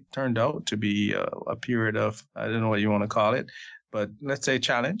great, turned out to be a period of, I don't know what you want to call it, but let's say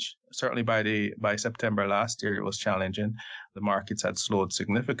challenge. Certainly by September last year, it was challenging. The markets had slowed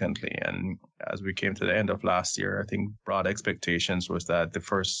significantly. And as we came to the end of last year, I think broad expectations was that the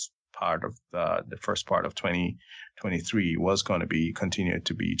first part of 2023 was going to continue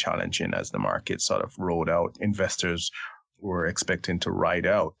to be challenging as the market sort of rolled out. Investors were expecting to ride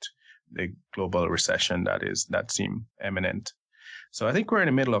out the global recession that seemed imminent. So I think we're in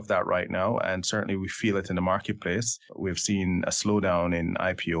the middle of that right now, and certainly we feel it in the marketplace. We've seen a slowdown in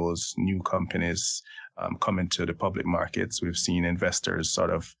IPOs, new companies coming to the public markets. We've seen investors sort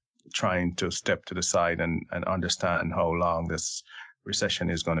of trying to step to the side and understand how long this recession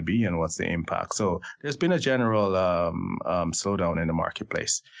is going to be and what's the impact. So there's been a general slowdown in the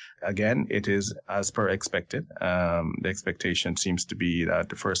marketplace. Again, it is as per expected. The expectation seems to be that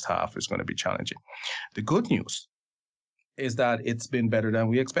the first half is going to be challenging. The good news is that it's been better than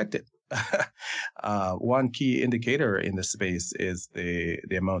we expected. One key indicator in the space is the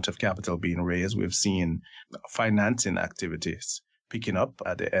amount of capital being raised. We've seen financing activities picking up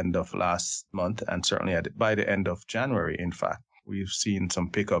at the end of last month, and certainly by the end of January, in fact. We've seen some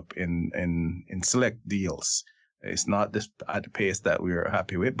pickup in select deals. It's not at the pace that we are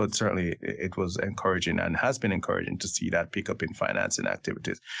happy with, but certainly it was encouraging and has been encouraging to see that pickup in financing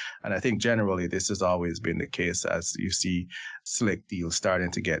activities. And I think generally this has always been the case as you see select deals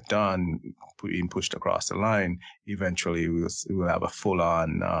starting to get done, being pushed across the line. Eventually we will have a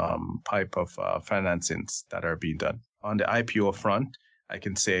full-on pipe of financings that are being done. On the IPO front, I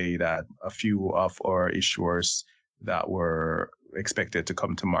can say that a few of our issuers that were expected to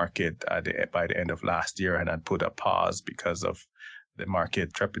come to market by the end of last year and had put a pause because of the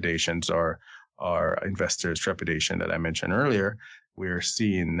market trepidations or investors' trepidation that I mentioned earlier. We're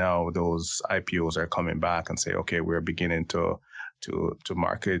seeing now those IPOs are coming back and say, okay, we're beginning to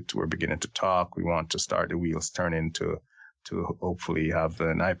market, we're beginning to talk, we want to start the wheels turning to hopefully have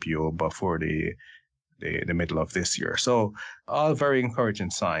an IPO before the middle of this year. So all very encouraging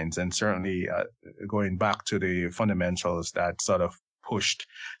signs, and certainly going back to the fundamentals that sort of pushed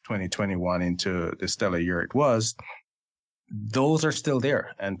 2021 into the stellar year it was, those are still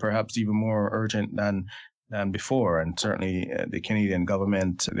there and perhaps even more urgent than before. And certainly the Canadian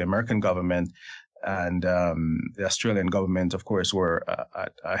government, the American government, and the Australian government, of course, were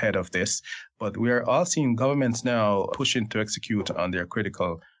ahead of this. But we are all seeing governments now pushing to execute on their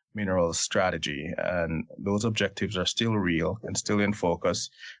critical minerals strategy, and those objectives are still real and still in focus.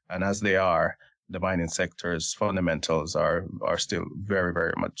 And as they are, the mining sector's fundamentals are still very,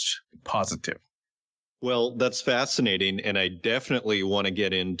 very much positive. Well, that's fascinating, and I definitely want to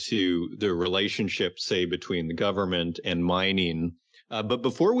get into the relationship, say, between the government and mining. But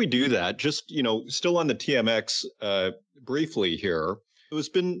before we do that, just still on the TMX briefly here, it's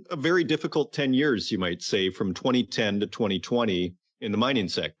been a very difficult 10 years, you might say, from 2010 to 2020. In the mining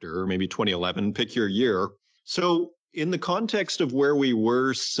sector, or maybe 2011, pick your year. So in the context of where we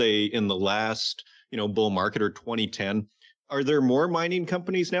were, say, in the last, bull market or 2010, are there more mining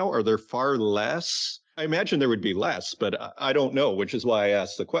companies now? Are there far less? I imagine there would be less, but I don't know, which is why I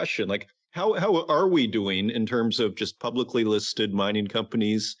asked the question. Like, how are we doing in terms of just publicly listed mining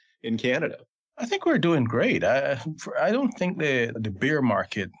companies in Canada? I think we're doing great. I don't think the bear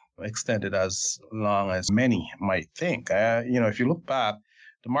market extended as long as many might think. If you look back,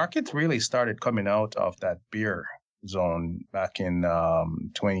 the market really started coming out of that bear zone back in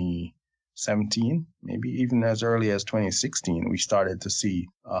 2017, maybe even as early as 2016. We started to see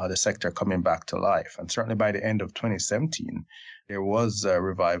the sector coming back to life. And certainly by the end of 2017, there was a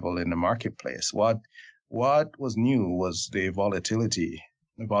revival in the marketplace. What was new was the volatility.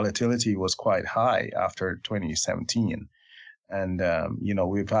 The volatility was quite high after 2017. And,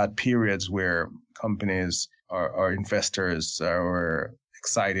 we've had periods where companies or investors were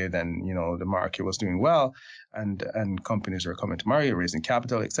excited, and the market was doing well, and companies were coming to market, raising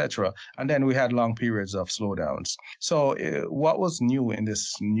capital, etc. And then we had long periods of slowdowns. So what was new in this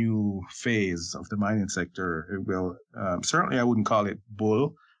new phase of the mining sector? Well, certainly I wouldn't call it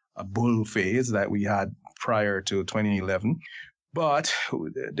a bull phase that we had prior to 2011, but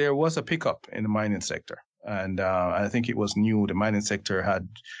there was a pickup in the mining sector. And I think it was new. The mining sector had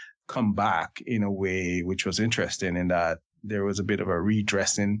come back in a way which was interesting, in that there was a bit of a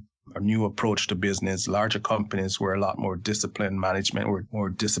redressing, a new approach to business. Larger companies were a lot more disciplined. Management were more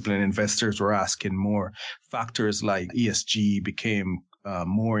disciplined. Investors were asking more. Factors like ESG became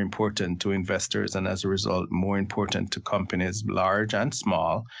more important to investors, and as a result, more important to companies, large and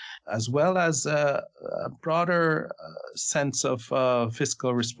small, as well as a broader sense of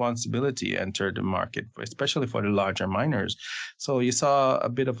fiscal responsibility entered the market, especially for the larger miners. So you saw a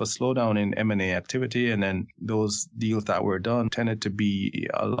bit of a slowdown in M&A activity, and then those deals that were done tended to be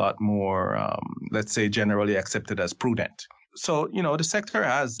a lot more, let's say, generally accepted as prudent. So, the sector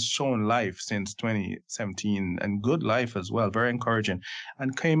has shown life since 2017, and good life as well, very encouraging,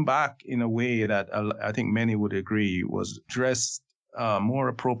 and came back in a way that I think many would agree was dressed more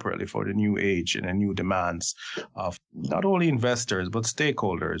appropriately for the new age and the new demands of not only investors, but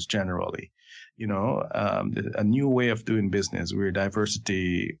stakeholders generally. A new way of doing business where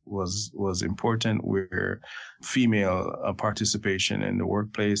diversity was important, where female participation in the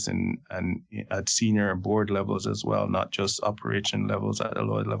workplace and at senior board levels as well, not just operation levels at a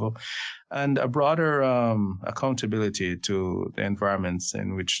lower level, and a broader accountability to the environments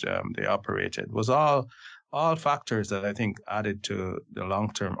in which they operated was all factors that I think added to the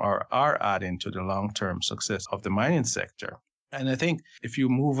long-term, or are adding to the long-term success of the mining sector. And I think if you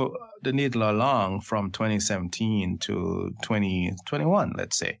move the needle along from 2017 to 2021,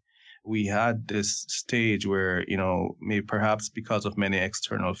 let's say, we had this stage where, maybe perhaps because of many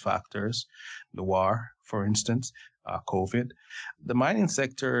external factors, the war, for instance, COVID, the mining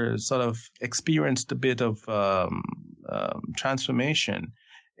sector sort of experienced a bit of transformation,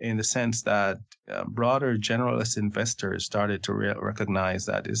 in the sense that broader generalist investors started to recognize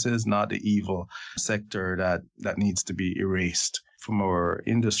that this is not the evil sector that needs to be erased from our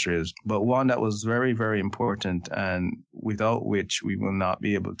industries, but one that was very, very important, and without which we will not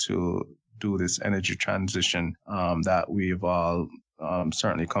be able to do this energy transition that we've all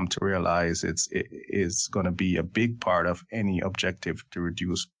certainly come to realize it is going to be a big part of any objective to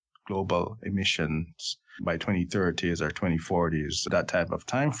reduce global emissions by 2030s or 2040s, that type of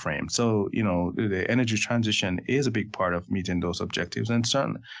time frame. So, the energy transition is a big part of meeting those objectives. And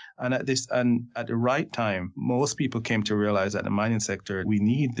at the right time, most people came to realize that the mining sector, we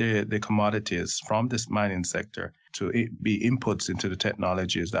need the commodities from this mining sector to be inputs into the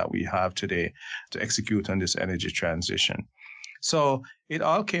technologies that we have today to execute on this energy transition. So it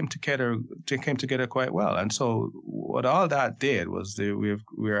all came together quite well. And so what all that did was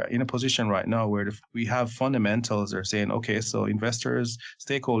we're in a position right now where we have fundamentals that are saying, okay, so investors,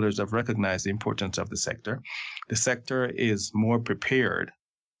 stakeholders have recognized the importance of the sector. The sector is more prepared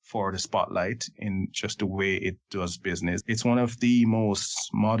for the spotlight in just the way it does business. It's one of the most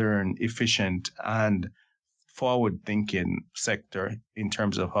modern, efficient, and forward-thinking sector in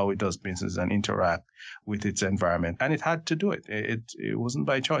terms of how it does business and interact with its environment. And it had to do it. It wasn't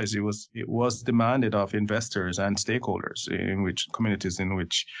by choice. It was demanded of investors and stakeholders in which communities in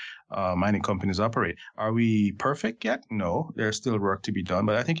which mining companies operate. Are we perfect yet? No, there's still work to be done.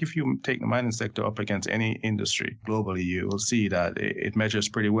 But I think if you take the mining sector up against any industry globally, you will see that it measures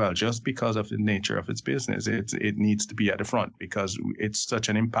pretty well just because of the nature of its business. It needs to be at the front because it's such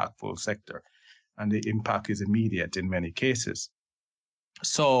an impactful sector. And the impact is immediate in many cases.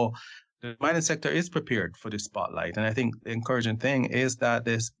 So the mining sector is prepared for the spotlight. And I think the encouraging thing is that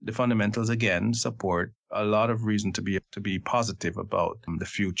the fundamentals, again, support a lot of reason to be positive about the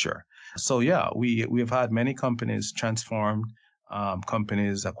future. So, yeah, we've had many companies transformed,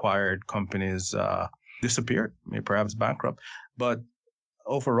 companies acquired, companies disappeared, maybe perhaps bankrupt. But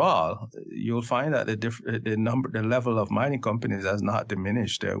overall, you'll find that the level of mining companies has not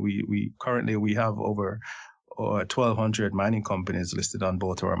diminished. We currently have over 1,200 mining companies listed on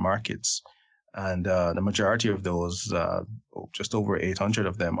both our markets, and the majority of those, just over 800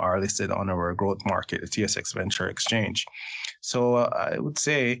 of them, are listed on our growth market, the TSX Venture Exchange. So I would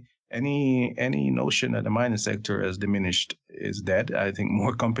say any notion that the mining sector has diminished is dead. I think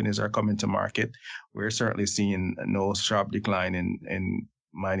more companies are coming to market. We're certainly seeing no sharp decline in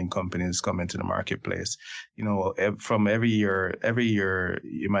mining companies coming to the marketplace. From every year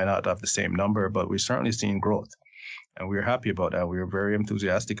you might not have the same number, but we're certainly seeing growth. And we're happy about that. We're very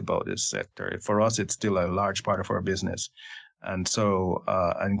enthusiastic about this sector. For us, it's still a large part of our business. And so,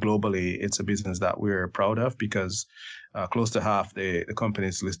 and globally, it's a business that we're proud of because close to half the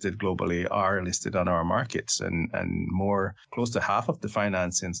companies listed globally are listed on our markets, and close to half of the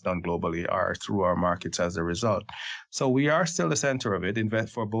financings done globally are through our markets as a result. So we are still the center of it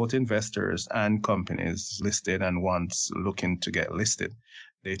for both investors and companies listed and ones looking to get listed.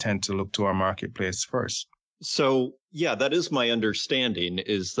 They tend to look to our marketplace first. So, yeah, that is my understanding,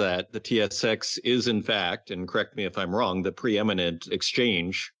 is that the TSX is, in fact, and correct me if I'm wrong, the preeminent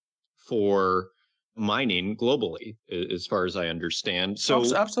exchange for mining globally, as far as I understand. So,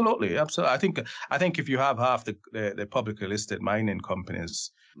 absolutely. I think if you have half the publicly listed mining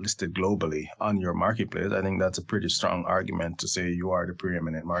companies listed globally on your marketplace, I think that's a pretty strong argument to say you are the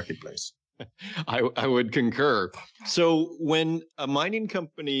preeminent marketplace. I would concur. So when a mining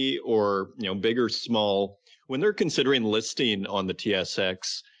company, or big or small, when they're considering listing on the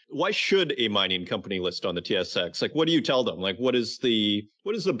TSX, why should a mining company list on the TSX? Like, what do you tell them? Like, what is the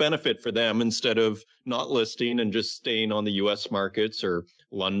benefit for them instead of not listing and just staying on the US markets or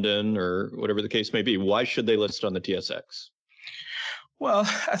London or whatever the case may be? Why should they list on the TSX? Well,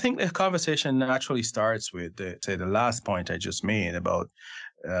 I think the conversation naturally starts with the last point I just made about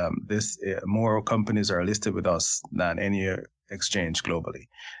more companies are listed with us than any exchange globally.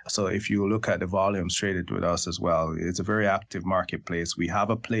 So if you look at the volumes traded with us as well, it's a very active marketplace. We have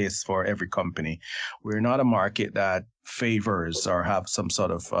a place for every company. We're not a market that favors or have some sort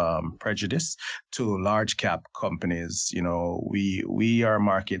of prejudice to large cap companies. We are a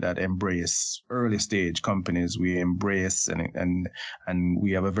market that embrace early stage companies. We embrace and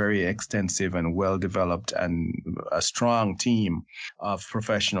we have a very extensive and well developed and a strong team of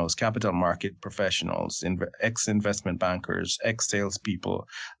professionals, capital market professionals, ex-investment bankers, ex-salespeople,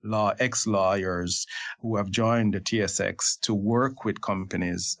 ex-lawyers who have joined the TSX to work with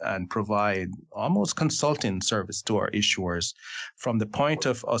companies and provide almost consulting service to our issuers from the point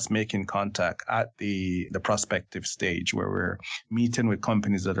of us making contact at the prospective stage where we're meeting with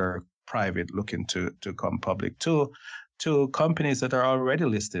companies that are private looking to come public to companies that are already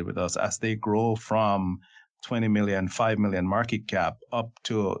listed with us as they grow from 20 million, 5 million market cap up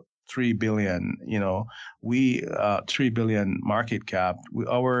to 3 billion, 3 billion market cap.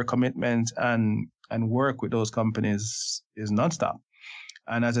 Our commitment and work with those companies is nonstop.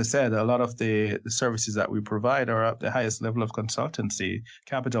 And as I said, a lot of the services that we provide are at the highest level of consultancy,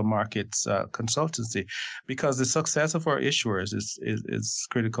 capital markets consultancy, because the success of our issuers is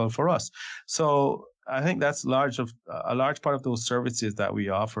critical for us. So I think that's a large part of those services that we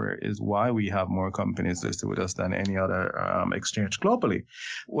offer is why we have more companies listed with us than any other exchange globally.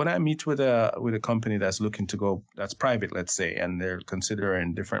 When I meet with a company that's looking to go, that's private, let's say, and they're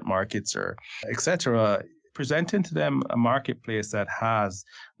considering different markets or etc., presenting to them a marketplace that has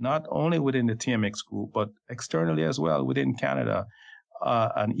not only within the TMX group, but externally as well within Canada,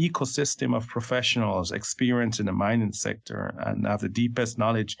 an ecosystem of professionals experienced in the mining sector and have the deepest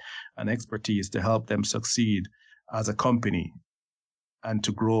knowledge and expertise to help them succeed as a company and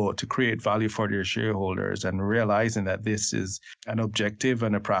to grow, to create value for their shareholders, and realizing that this is an objective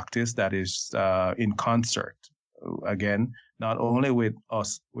and a practice that is in concert. Again, not only with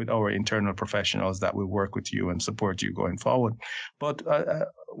us, with our internal professionals that will work with you and support you going forward, but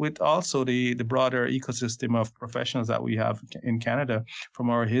with also the broader ecosystem of professionals that we have in Canada from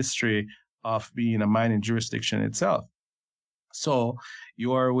our history of being a mining jurisdiction itself. So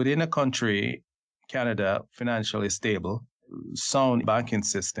you are within a country, Canada, financially stable, sound banking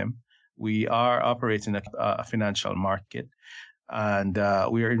system. We are operating a financial market. And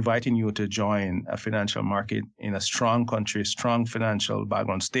we are inviting you to join a financial market in a strong country, strong financial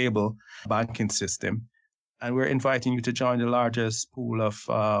background, stable banking system. And we're inviting you to join the largest pool of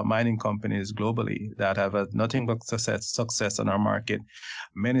mining companies globally that have nothing but success on our market.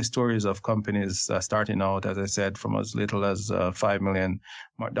 Many stories of companies starting out, as I said, from as little as $5 million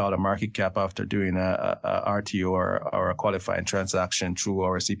market cap after doing a RTO or a qualifying transaction through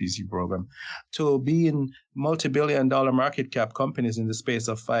our CPC program, to being multi-billion-dollar market cap companies in the space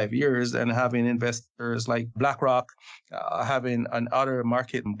of 5 years and having investors like BlackRock, having other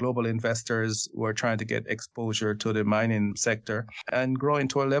market global investors who are trying to get exposure to the mining sector and growing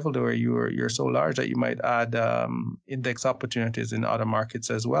to a level where you're so large that you might add index opportunities in other markets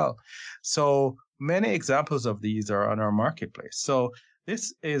as well. So many examples of these are on our marketplace. So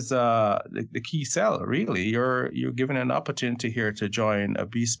This is the key sell, really. You're given an opportunity here to join a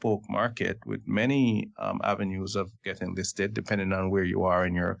bespoke market with many avenues of getting listed, depending on where you are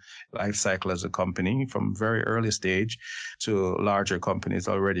in your life cycle as a company, from very early stage to larger companies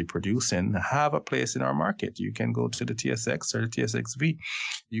already producing, have a place in our market. You can go to the TSX or the TSXV.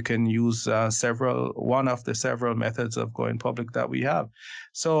 You can use one of the several methods of going public that we have.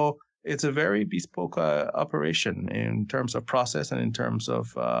 So it's a very bespoke operation in terms of process and in terms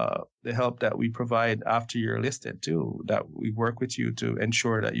of the help that we provide after you're listed too. That we work with you to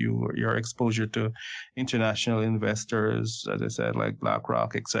ensure that your exposure to international investors, as I said, like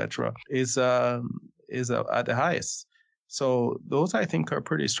BlackRock, etc., is at the highest. So those, I think, are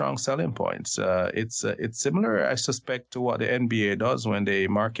pretty strong selling points. It's similar, I suspect, to what the NBA does when they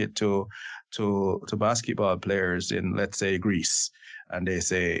market to basketball players in, let's say, Greece. And they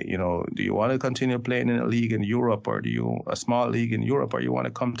say, do you want to continue playing in a league in Europe, or a small league in Europe, or you want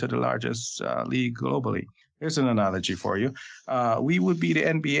to come to the largest league globally? Here's an analogy for you. We would be the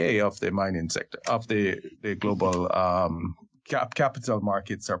NBA of the mining sector, of the global capital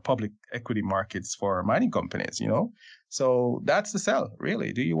markets or public equity markets for mining companies, So that's the sell,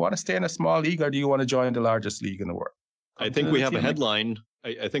 really. Do you want to stay in a small league, or do you want to join the largest league in the world? I think we have a headline.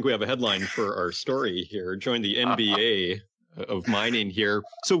 I think we have a headline for our story here. Join the NBA of mining here.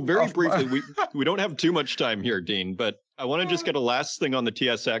 So very briefly, we don't have too much time here, Dean, but I want to just get a last thing on the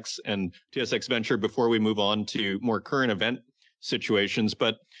TSX and TSX Venture before we move on to more current event situations.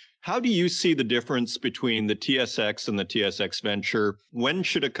 But how do you see the difference between the TSX and the TSX Venture? When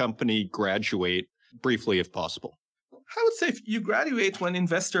should a company graduate, briefly, if possible? I would say if you graduate when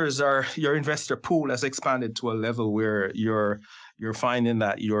your investor pool has expanded to a level where you're finding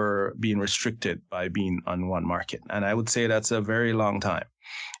that you're being restricted by being on one market. And I would say that's a very long time.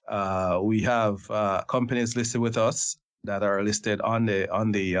 We have companies listed with us that are listed on the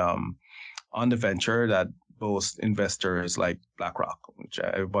venture that boast investors like BlackRock, which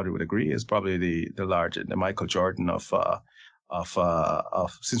everybody would agree is probably the largest, the Michael Jordan of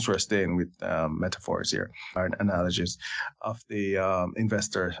since we're staying with metaphors here, or analogies of the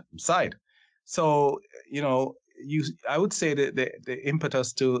investor side. So, I would say that the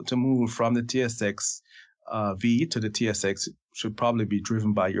impetus to move from the TSX V to the TSX should probably be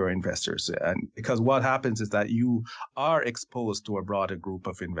driven by your investors. And because what happens is that you are exposed to a broader group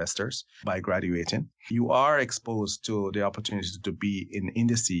of investors by graduating. You are exposed to the opportunity to be in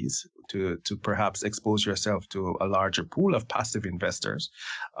indices, to perhaps expose yourself to a larger pool of passive investors.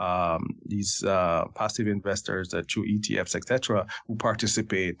 These passive investors through ETFs, etc., who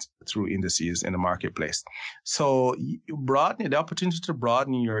participate through indices in the marketplace. So the opportunity to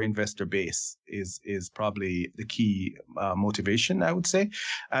broaden your investor base is probably the key motivation, I would say.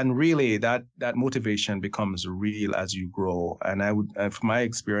 And really that motivation becomes real as you grow. And from my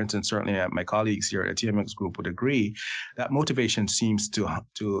experience, and certainly my colleagues here at the TMX group would agree, that motivation seems to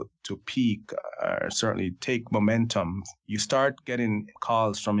peak, certainly take momentum. You start getting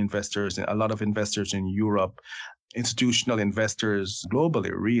calls from investors, a lot of investors in Europe, institutional investors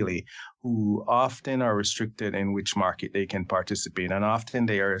globally, really, who often are restricted in which market they can participate. And often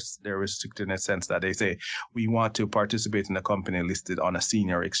they're restricted in a sense that they say, we want to participate in a company listed on a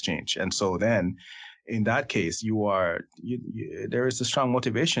senior exchange. And so then in that case, there is a strong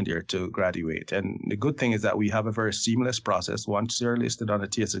motivation there to graduate. And the good thing is that we have a very seamless process. Once you're listed on the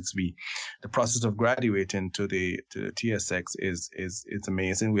TSXV, the process of graduating to the TSX is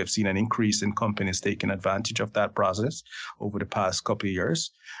amazing. We have seen an increase in companies taking advantage of that process over the past couple of years,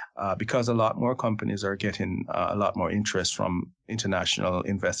 because a lot more companies are getting a lot more interest from international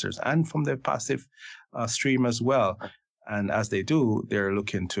investors and from the passive stream as well. And as they do, they're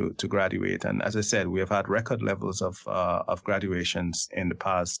looking to graduate. And as I said, we have had record levels of graduations in the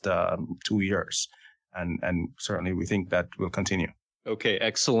past 2 years. And certainly we think that will continue. Okay,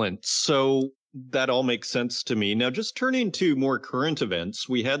 excellent. So that all makes sense to me. Now, just turning to more current events,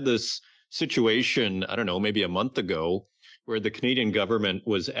 we had this situation, I don't know, maybe a month ago, where the Canadian government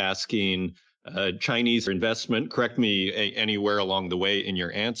was asking Chinese investment, correct me anywhere along the way in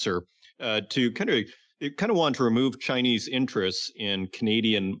your answer, to kind of want to remove Chinese interests in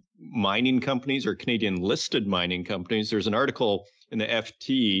Canadian mining companies or Canadian listed mining companies. There's an article in the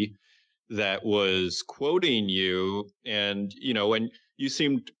FT that was quoting you, and you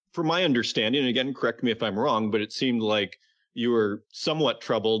seemed, from my understanding, and again, correct me if I'm wrong, but it seemed like you were somewhat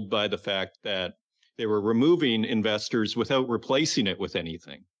troubled by the fact that they were removing investors without replacing it with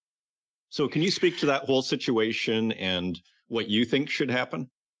anything. So can you speak to that whole situation and what you think should happen?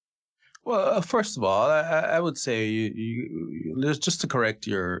 Well, first of all, I would say just to correct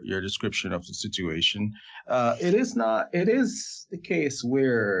your description of the situation. It is not. It is the case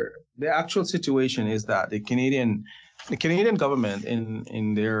where the actual situation is that the Canadian government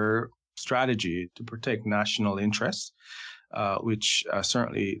in their strategy to protect national interests, which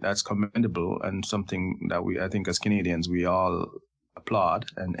certainly that's commendable and something that I think as Canadians we all applaud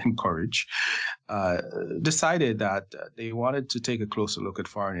and encourage, uh, decided that they wanted to take a closer look at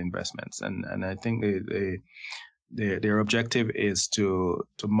foreign investments, and I think their objective is to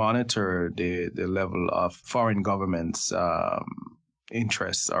monitor the level of foreign governments'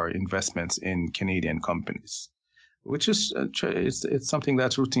 interests or investments in Canadian companies, which is it's something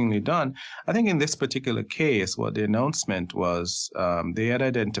that's routinely done. I think in this particular case, what the announcement was, they had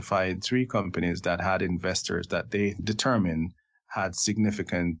identified three companies that had investors that they determined had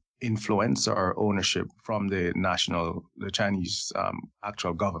significant influence or ownership from the Chinese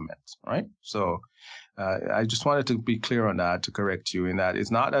actual government, right? So I just wanted to be clear on that, to correct you in that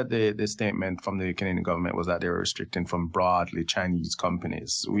it's not that the statement from the Canadian government was that they were restricting from broadly Chinese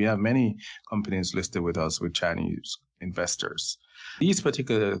companies. We have many companies listed with us with Chinese investors. These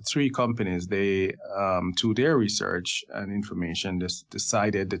particular three companies, they, to their research and information,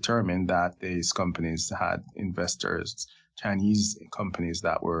 determined that these companies had investors, Chinese companies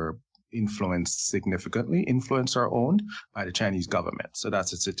that were influenced or owned by the Chinese government. So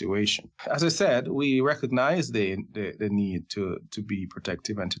that's the situation. As I said, we recognize the need to be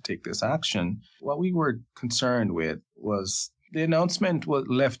protective and to take this action. What we were concerned with was the announcement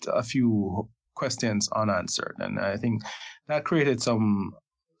left a few questions unanswered, and I think that created some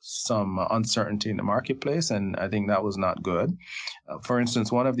uncertainty in the marketplace, and I think that was not good. For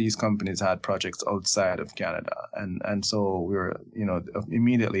instance, one of these companies had projects outside of Canada, and so we were,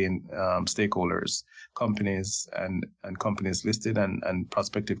 immediately in stakeholders, companies and companies listed and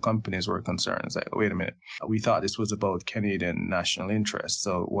prospective companies were concerned. It's like, wait a minute, we thought this was about Canadian national interest,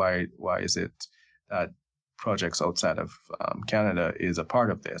 so why is it that projects outside of Canada is a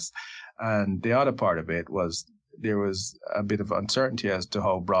part of this? And the other part of it was there was a bit of uncertainty as to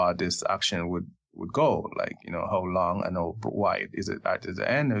how broad this action would go, like, how long and how wide. Is it at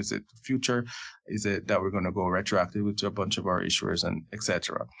the end? Is it future? Is it that we're going to go retroactive to a bunch of our issuers and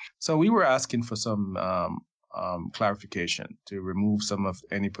etc.? So we were asking for some clarification to remove some of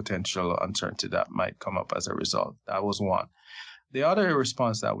any potential uncertainty that might come up as a result. That was one. The other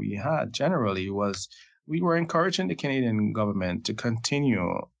response that we had generally was we were encouraging the Canadian government to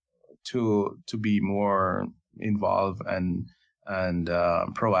continue to be more involved and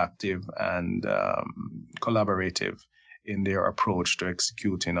proactive and collaborative in their approach to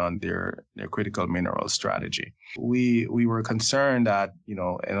executing on their critical mineral strategy. We were concerned that, in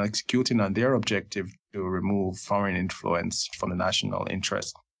executing on their objective to remove foreign influence from the national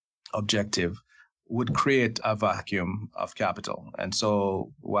interest objective would create a vacuum of capital. And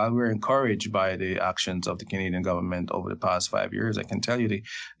so while we're encouraged by the actions of the Canadian government over the past 5 years, I can tell you the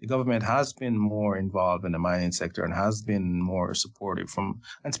government has been more involved in the mining sector and has been more supportive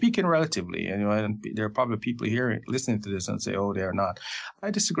and speaking relatively, and there are probably people here listening to this and say, oh, they're not.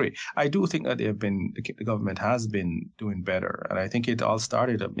 I disagree. I do think that the government has been doing better. And I think it all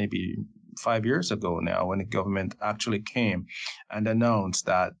started at maybe 5 years ago now, when the government actually came and announced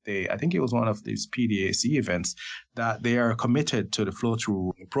that I think it was one of these PDAC events, that they are committed to the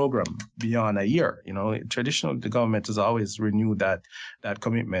flow-through program beyond a year. Traditionally, the government has always renewed that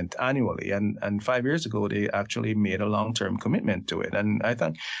commitment annually. And 5 years ago, they actually made a long-term commitment to it. And I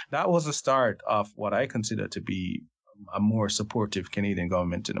think that was the start of what I consider to be a more supportive Canadian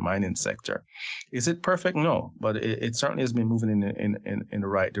government in the mining sector. Is it perfect? No, but it certainly has been moving in the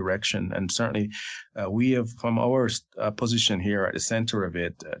right direction. And certainly we have, from our position here at the center of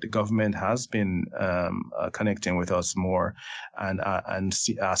it, the government has been connecting with us more and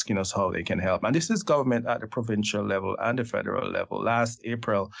asking us how they can help. And this is government at the provincial level and the federal level. Last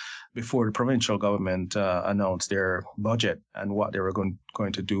April, before the provincial government announced their budget and what they were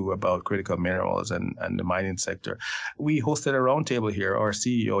going to do about critical minerals and the mining sector, we hosted a roundtable here. Our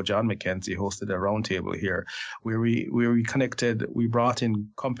CEO, John McKenzie, hosted a roundtable here where we connected. We brought in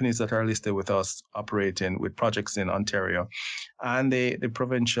companies that are listed with us operating with projects in Ontario and the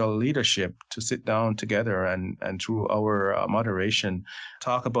provincial leadership to sit down together and through our moderation,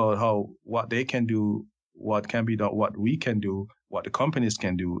 talk about what they can do, what can be done, what we can do, what the companies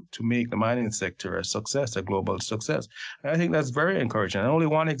can do to make the mining sector a success, a global success. And I think that's very encouraging. And only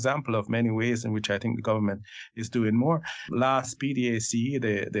one example of many ways in which I think the government is doing more. Last PDAC,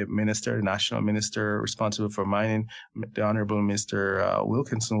 the minister, the national minister responsible for mining, the Honorable Mr.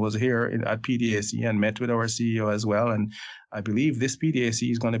 Wilkinson, was here at PDAC and met with our CEO as well. And I believe this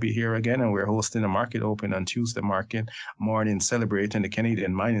PDAC is going to be here again, and we're hosting a market open on Tuesday morning celebrating the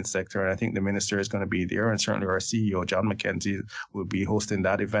Canadian mining sector. And I think the minister is going to be there, and certainly our CEO, John McKenzie, will be hosting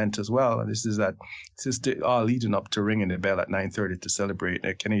that event as well. And this is all leading up to ringing the bell at 9:30 to celebrate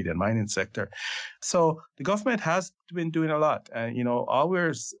the Canadian mining sector. So the government has been doing a lot. And,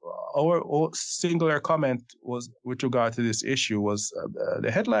 our singular comment was with regard to this issue was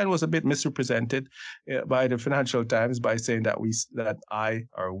the headline was a bit misrepresented by the Financial Times by saying that we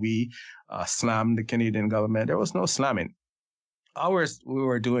slammed the Canadian government. There was no slamming. We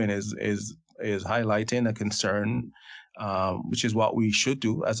were doing is highlighting a concern, which is what we should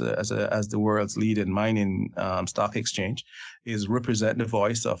do as the world's leading mining stock exchange, is represent the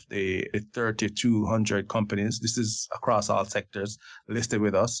voice of the 3,200 companies. This is across all sectors listed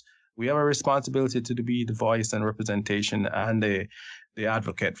with us. We have a responsibility to be the voice and representation and the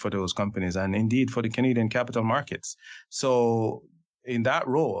advocate for those companies, and indeed for the Canadian capital markets. So in that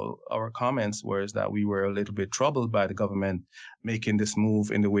role, our comments were that we were a little bit troubled by the government making this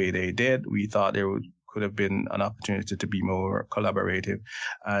move in the way they did. We thought could have been an opportunity to be more collaborative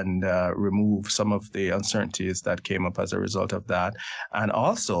and remove some of the uncertainties that came up as a result of that. And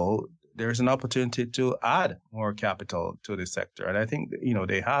also, there's an opportunity to add more capital to the sector. And I think,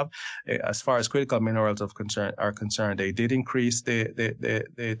 they have, as far as critical minerals are concerned, they did increase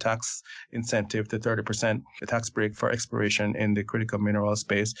the tax incentive to 30%, the tax break for exploration in the critical mineral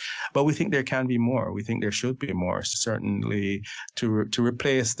space. But we think there can be more. We think there should be more, certainly to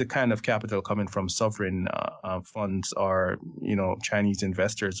replace the kind of capital coming from sovereign funds or, Chinese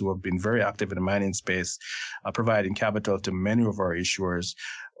investors who have been very active in the mining space, providing capital to many of our issuers.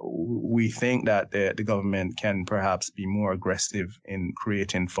 We think that the government can perhaps be more aggressive in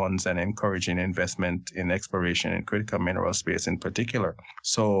creating funds and encouraging investment in exploration in critical mineral space in particular.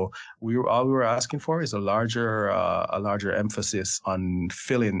 So all we were asking for is a larger emphasis on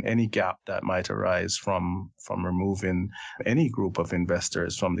filling any gap that might arise from removing any group of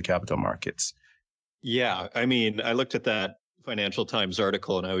investors from the capital markets. Yeah, I mean, I looked at that Financial Times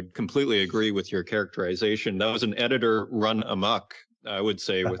article and I would completely agree with your characterization. That was an editor run amok, I would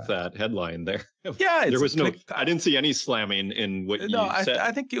say, with that headline there. Yeah, there was I didn't see any slamming in what you said.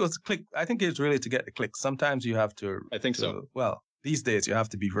 I think it was click. I think it's really to get the clicks. Sometimes you have to. I think so. Well, these days you have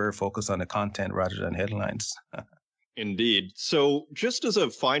to be very focused on the content rather than headlines. Indeed. So just as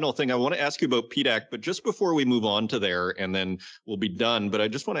a final thing, I want to ask you about PDAC, but just before we move on to there, and then we'll be done. But I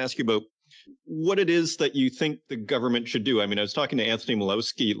just want to ask you about what it is that you think the government should do. I mean, I was talking to Anthony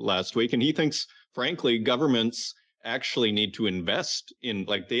Malowski last week, and he thinks, frankly, governments actually need to invest in,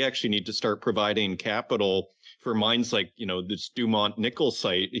 they actually need to start providing capital for mines like, this Dumont nickel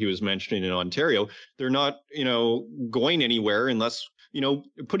site he was mentioning in Ontario. They're not, going anywhere unless,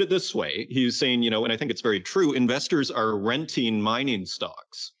 put it this way. He was saying, and I think it's very true, investors are renting mining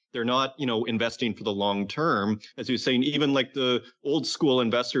stocks. They're not, investing for the long term. As he was saying, even like the old school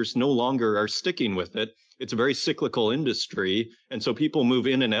investors no longer are sticking with it. It's a very cyclical industry. And so people move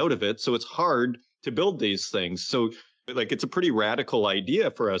in and out of it. So it's hard to build these things. So it's a pretty radical idea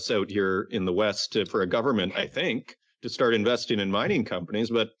for us out here in the West, for a government, I think, to start investing in mining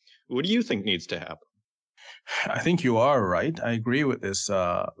companies. But what do you think needs to happen? I think you are right. I agree with this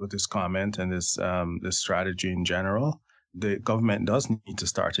comment and this strategy in general. The government does need to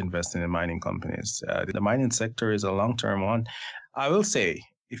start investing in mining companies. The mining sector is a long-term one. I will say,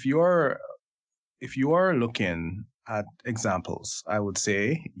 if you are looking at examples, I would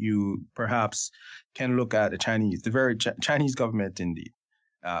say you perhaps can look at the very Chinese government indeed.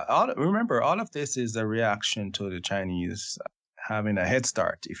 Remember, all of this is a reaction to the Chinese having a head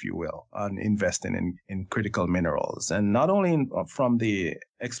start, if you will, on investing in critical minerals. And not only from the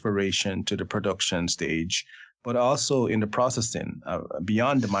exploration to the production stage, but also in the processing,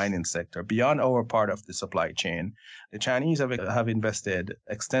 beyond the mining sector, beyond our part of the supply chain. The Chinese have invested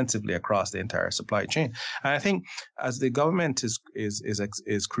extensively across the entire supply chain. And I think as the government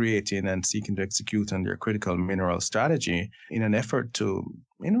is creating and seeking to execute on their critical mineral strategy in an effort to,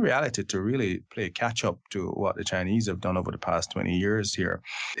 in reality, to really play catch up to what the Chinese have done over the past 20 years here,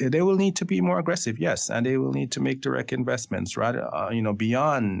 they will need to be more aggressive, yes, and they will need to make direct investments, rather,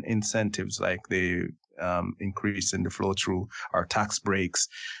 beyond incentives like the increase in the flow through or tax breaks.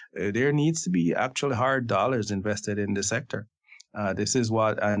 There needs to be actual hard dollars invested in the sector. This is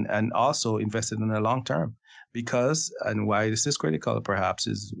what, and also invested in the long term. because, and why this is critical perhaps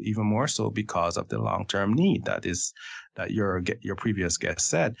is even more so because of the long-term need that your previous guest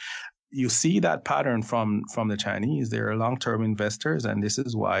said. You see that pattern from the Chinese. They're long-term investors, and this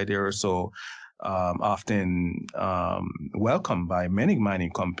is why they're so often welcomed by many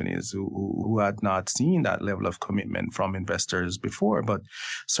mining companies who had not seen that level of commitment from investors before. But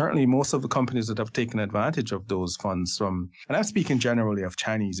certainly most of the companies that have taken advantage of those funds and I'm speaking generally of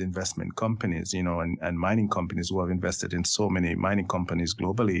Chinese investment companies, and mining companies who have invested in so many mining companies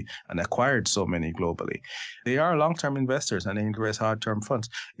globally and acquired so many globally. They are long-term investors and they invest hard-term funds.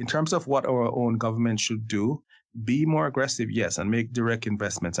 In terms of what our own government should do, be more aggressive, yes, and make direct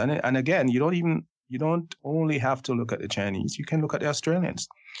investments. And again, you don't only have to look at the Chinese. You can look at the Australians.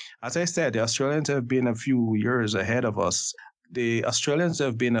 As I said, the Australians have been a few years ahead of us. The Australians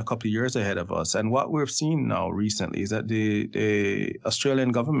have been a couple of years ahead of us. And what we've seen now recently is that the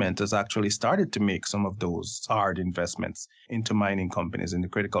Australian government has actually started to make some of those hard investments into mining companies in the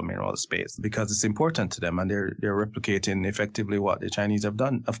critical mineral space because it's important to them, and they're replicating effectively what the Chinese have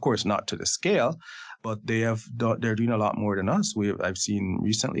done. Of course, not to the scale, but they're doing a lot more than us. I've seen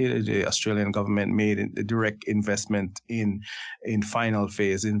recently the Australian government made a direct investment in final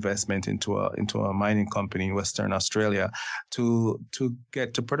phase investment into a mining company in Western Australia to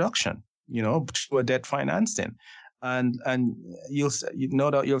get to production, through a debt financing. And you'll know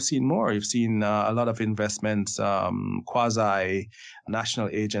that you've seen more. You've seen a lot of investments, quasi national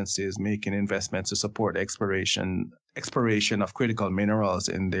agencies making investments to support exploration of critical minerals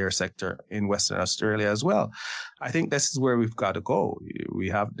in their sector in Western Australia as well. I think this is where we've got to go.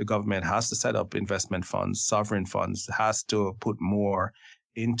 The government has to set up investment funds, sovereign funds, has to put more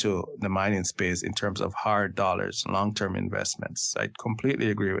into the mining space in terms of hard dollars, long-term investments. I completely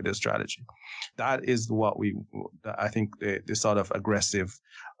agree with this strategy. That is I think the sort of aggressive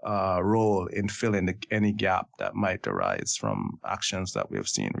role in filling any gap that might arise from actions that we have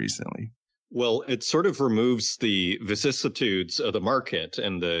seen recently. Well, it sort of removes the vicissitudes of the market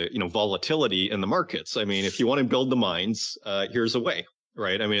and the volatility in the markets. I mean, if you want to build the mines, here's a way,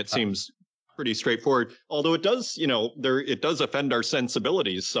 right? I mean, it seems pretty straightforward, although it does, it does offend our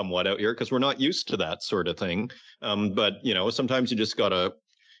sensibilities somewhat out here because we're not used to that sort of thing. But sometimes you just gotta,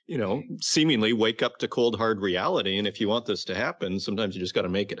 seemingly wake up to cold, hard reality. And if you want this to happen, sometimes you just got to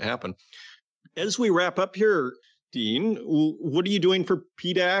make it happen. As we wrap up here, Dean, what are you doing for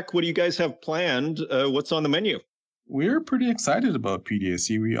PDAC? What do you guys have planned? What's on the menu? We're pretty excited about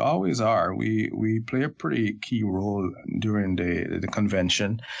PDAC. We always are. We play a pretty key role during the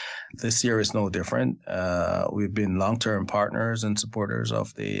convention. This year is no different. We've been long-term partners and supporters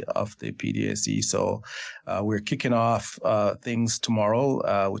of the PDAC. So we're kicking off things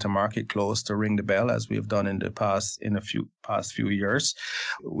tomorrow with a market close to ring the bell, as we've done in the past few years.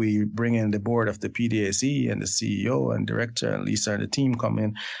 We bring in the board of the PDAC and the CEO and director, and Lisa and the team come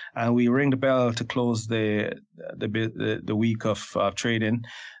in, and we ring the bell to close the week of trading,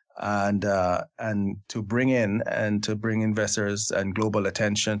 and to bring investors and global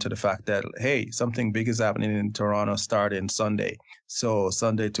attention to the fact that, hey, something big is happening in Toronto starting Sunday. So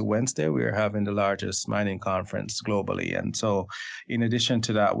Sunday to Wednesday, we're having the largest mining conference globally. And so in addition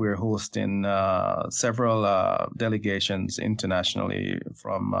to that, we're hosting several delegations internationally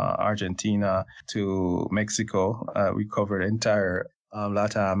from Argentina to Mexico. We covered entire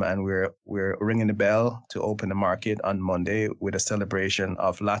LATAM, and we're ringing the bell to open the market on Monday with a celebration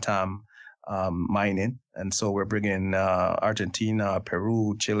of LATAM mining. And so we're bringing Argentina,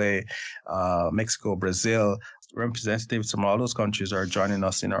 Peru, Chile, Mexico, Brazil. Representatives from all those countries are joining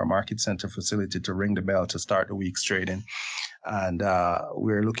us in our market center facility to ring the bell to start the week's trading. And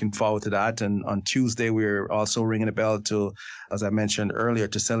we're looking forward to that. And on Tuesday, we're also ringing a bell to, as I mentioned earlier,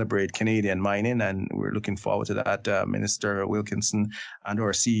 to celebrate Canadian mining. And we're looking forward to that. Minister Wilkinson and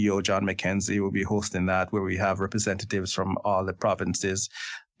our CEO, John McKenzie, will be hosting that, where we have representatives from all the provinces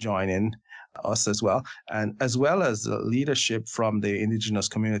joining us as well, and as well as the leadership from the Indigenous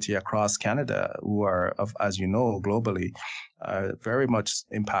community across Canada, who are, as you know, globally, very much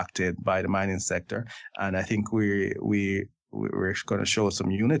impacted by the mining sector. And I think we're going to show some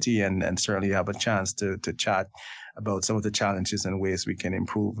unity and certainly have a chance to chat about some of the challenges and ways we can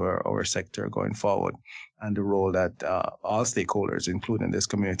improve our sector going forward, and the role that all stakeholders, including this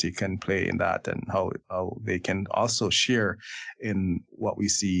community, can play in that, and how they can also share in what we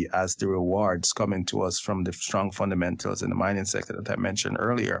see as the rewards coming to us from the strong fundamentals in the mining sector that I mentioned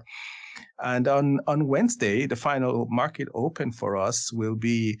earlier. And on Wednesday, the final market open for us will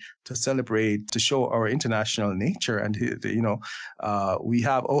be to celebrate, to show our international nature. And, we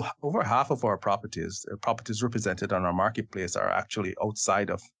have over half of our properties represented on our marketplace are actually outside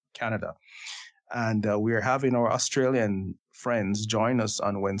of Canada. And we're having our Australian friends join us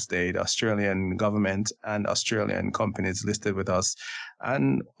on Wednesday, the Australian government and Australian companies listed with us.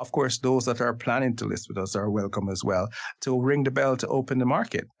 And of course, those that are planning to list with us are welcome as well to ring the bell to open the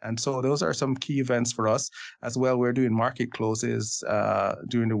market. And so those are some key events for us as well. We're doing market closes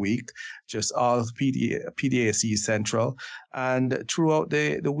during the week, just all PDAC Central. And throughout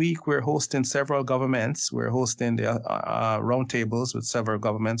the week, we're hosting several governments. We're hosting the roundtables with several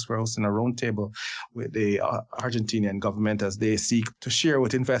governments. We're hosting a roundtable with the Argentinian government as they seek to share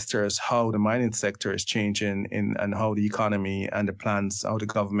with investors how the mining sector is changing and how the economy and the plans, how the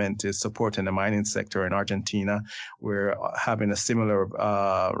government is supporting the mining sector in Argentina. We're having a similar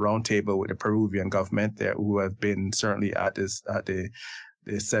roundtable with the Peruvian government there, who have been certainly at the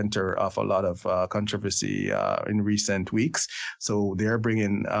center of a lot of controversy in recent weeks. So they're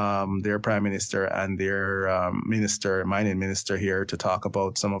bringing their prime minister and their mining minister here to talk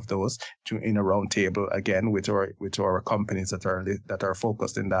about some of those in a round table again with our companies that are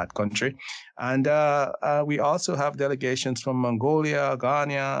focused in that country. And we also have delegations from Mongolia,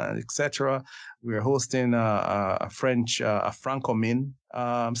 Ghana, etc. We're hosting a French Franco-Min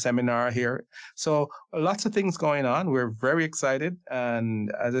seminar here. So lots of things going on. We're very excited.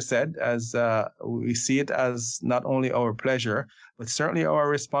 And as I said, as we see it as not only our pleasure, but certainly our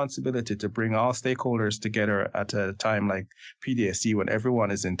responsibility to bring all stakeholders together at a time like PDAC when everyone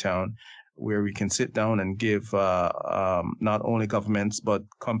is in town, where we can sit down and give not only governments, but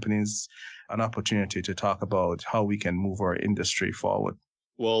companies an opportunity to talk about how we can move our industry forward.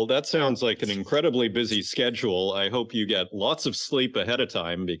 Well, that sounds like an incredibly busy schedule. I hope you get lots of sleep ahead of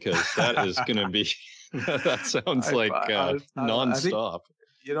time, because that is going to be, that sounds nonstop.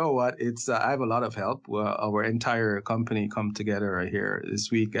 You know what? It's I have a lot of help. Our entire company come together here this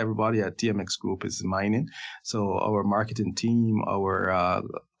week. Everybody at TMX Group is mining. So our marketing team, our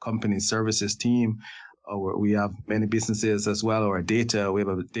company services team, we have many businesses as well. We have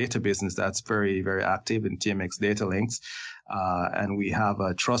a data business that's very, very active in TMX Data Links. And we have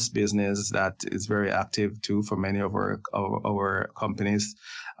a trust business that is very active too for many of our companies,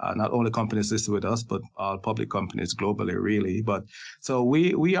 not only companies listed with us, but all public companies globally, really. But so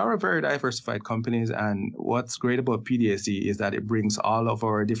we are a very diversified companies. And what's great about PDAC is that it brings all of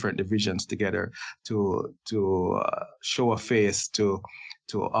our different divisions together to show a face to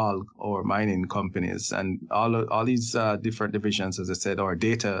all our mining companies and all these different divisions, as I said, our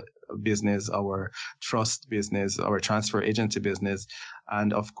data business, our trust business, our transfer agency business,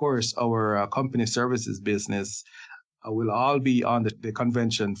 and of course our company services business will all be on the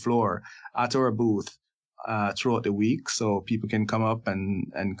convention floor at our booth throughout the week, so people can come up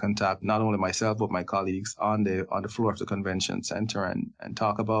and contact not only myself but my colleagues on the floor of the convention center and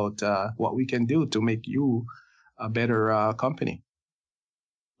talk about what we can do to make you a better company.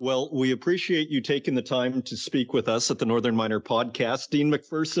 Well, we appreciate you taking the time to speak with us at the Northern Miner Podcast. Dean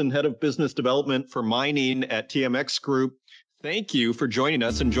McPherson, Head of Business Development for Mining at TMX Group, thank you for joining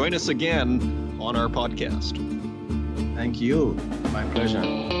us, and join us again on our podcast. Thank you. My pleasure.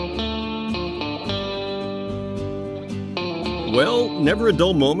 Well, never a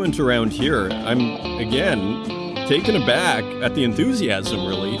dull moment around here. I'm, again, taken aback at the enthusiasm,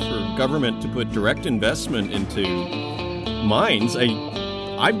 really, for government to put direct investment into mines.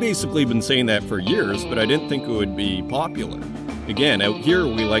 I've basically been saying that for years, but I didn't think it would be popular. Again, out here,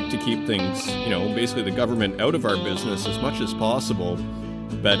 we like to keep things, basically the government out of our business as much as possible.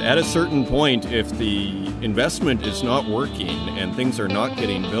 But at a certain point, if the investment is not working and things are not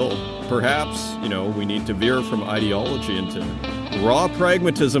getting built, perhaps, we need to veer from ideology into raw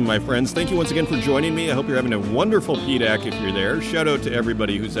pragmatism, my friends. Thank you once again for joining me. I hope you're having a wonderful PDAC if you're there. Shout out to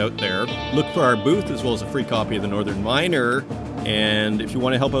everybody who's out there. Look for our booth as well as a free copy of the Northern Miner. And if you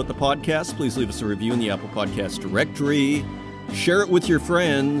want to help out the podcast, please leave us a review in the Apple Podcast directory. Share it with your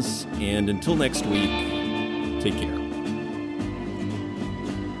friends. And until next week, take care.